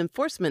budding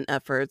enforcement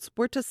efforts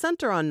were to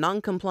center on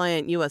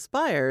non-compliant U.S.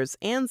 buyers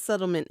and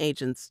settlement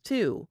agents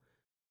too.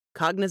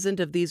 Cognizant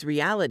of these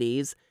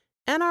realities,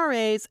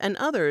 NRAs and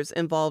others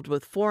involved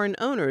with foreign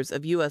owners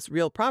of U.S.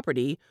 real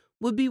property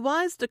would be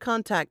wise to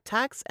contact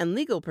tax and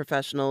legal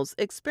professionals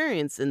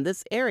experienced in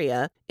this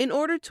area in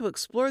order to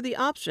explore the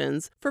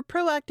options for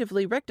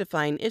proactively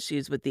rectifying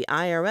issues with the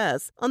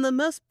IRS on the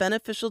most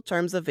beneficial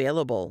terms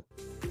available.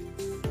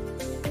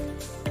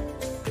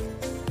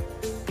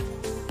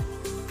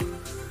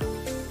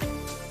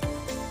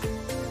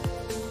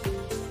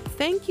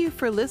 Thank you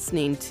for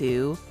listening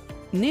to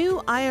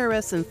New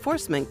IRS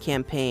Enforcement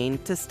Campaign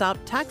to Stop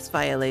Tax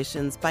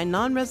Violations by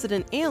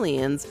Non-Resident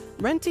Aliens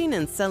Renting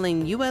and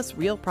Selling U.S.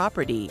 Real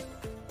Property.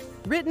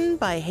 Written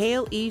by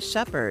Hale E.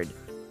 Shepard.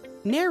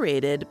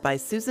 Narrated by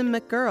Susan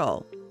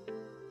McGurl.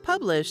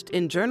 Published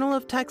in Journal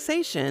of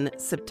Taxation,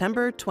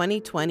 September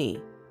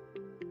 2020.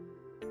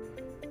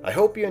 I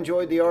hope you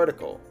enjoyed the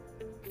article.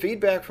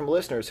 Feedback from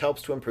listeners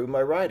helps to improve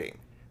my writing,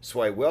 so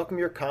I welcome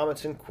your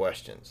comments and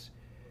questions.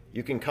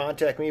 You can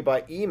contact me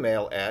by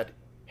email at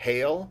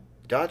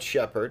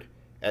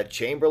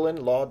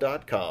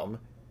hale.shepherd@chamberlainlaw.com.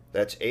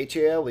 That's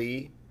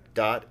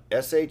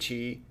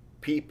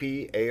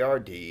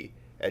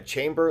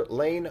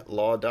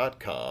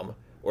HALE.SHEPPARD@chamberlainlaw.com,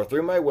 or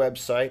through my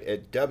website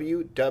at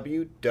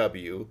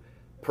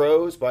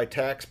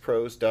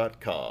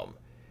www.prosbytaxpros.com.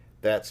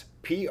 That's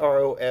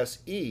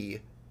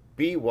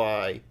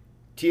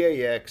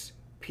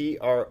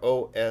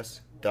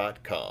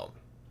PROSEBYTAXPROS.com.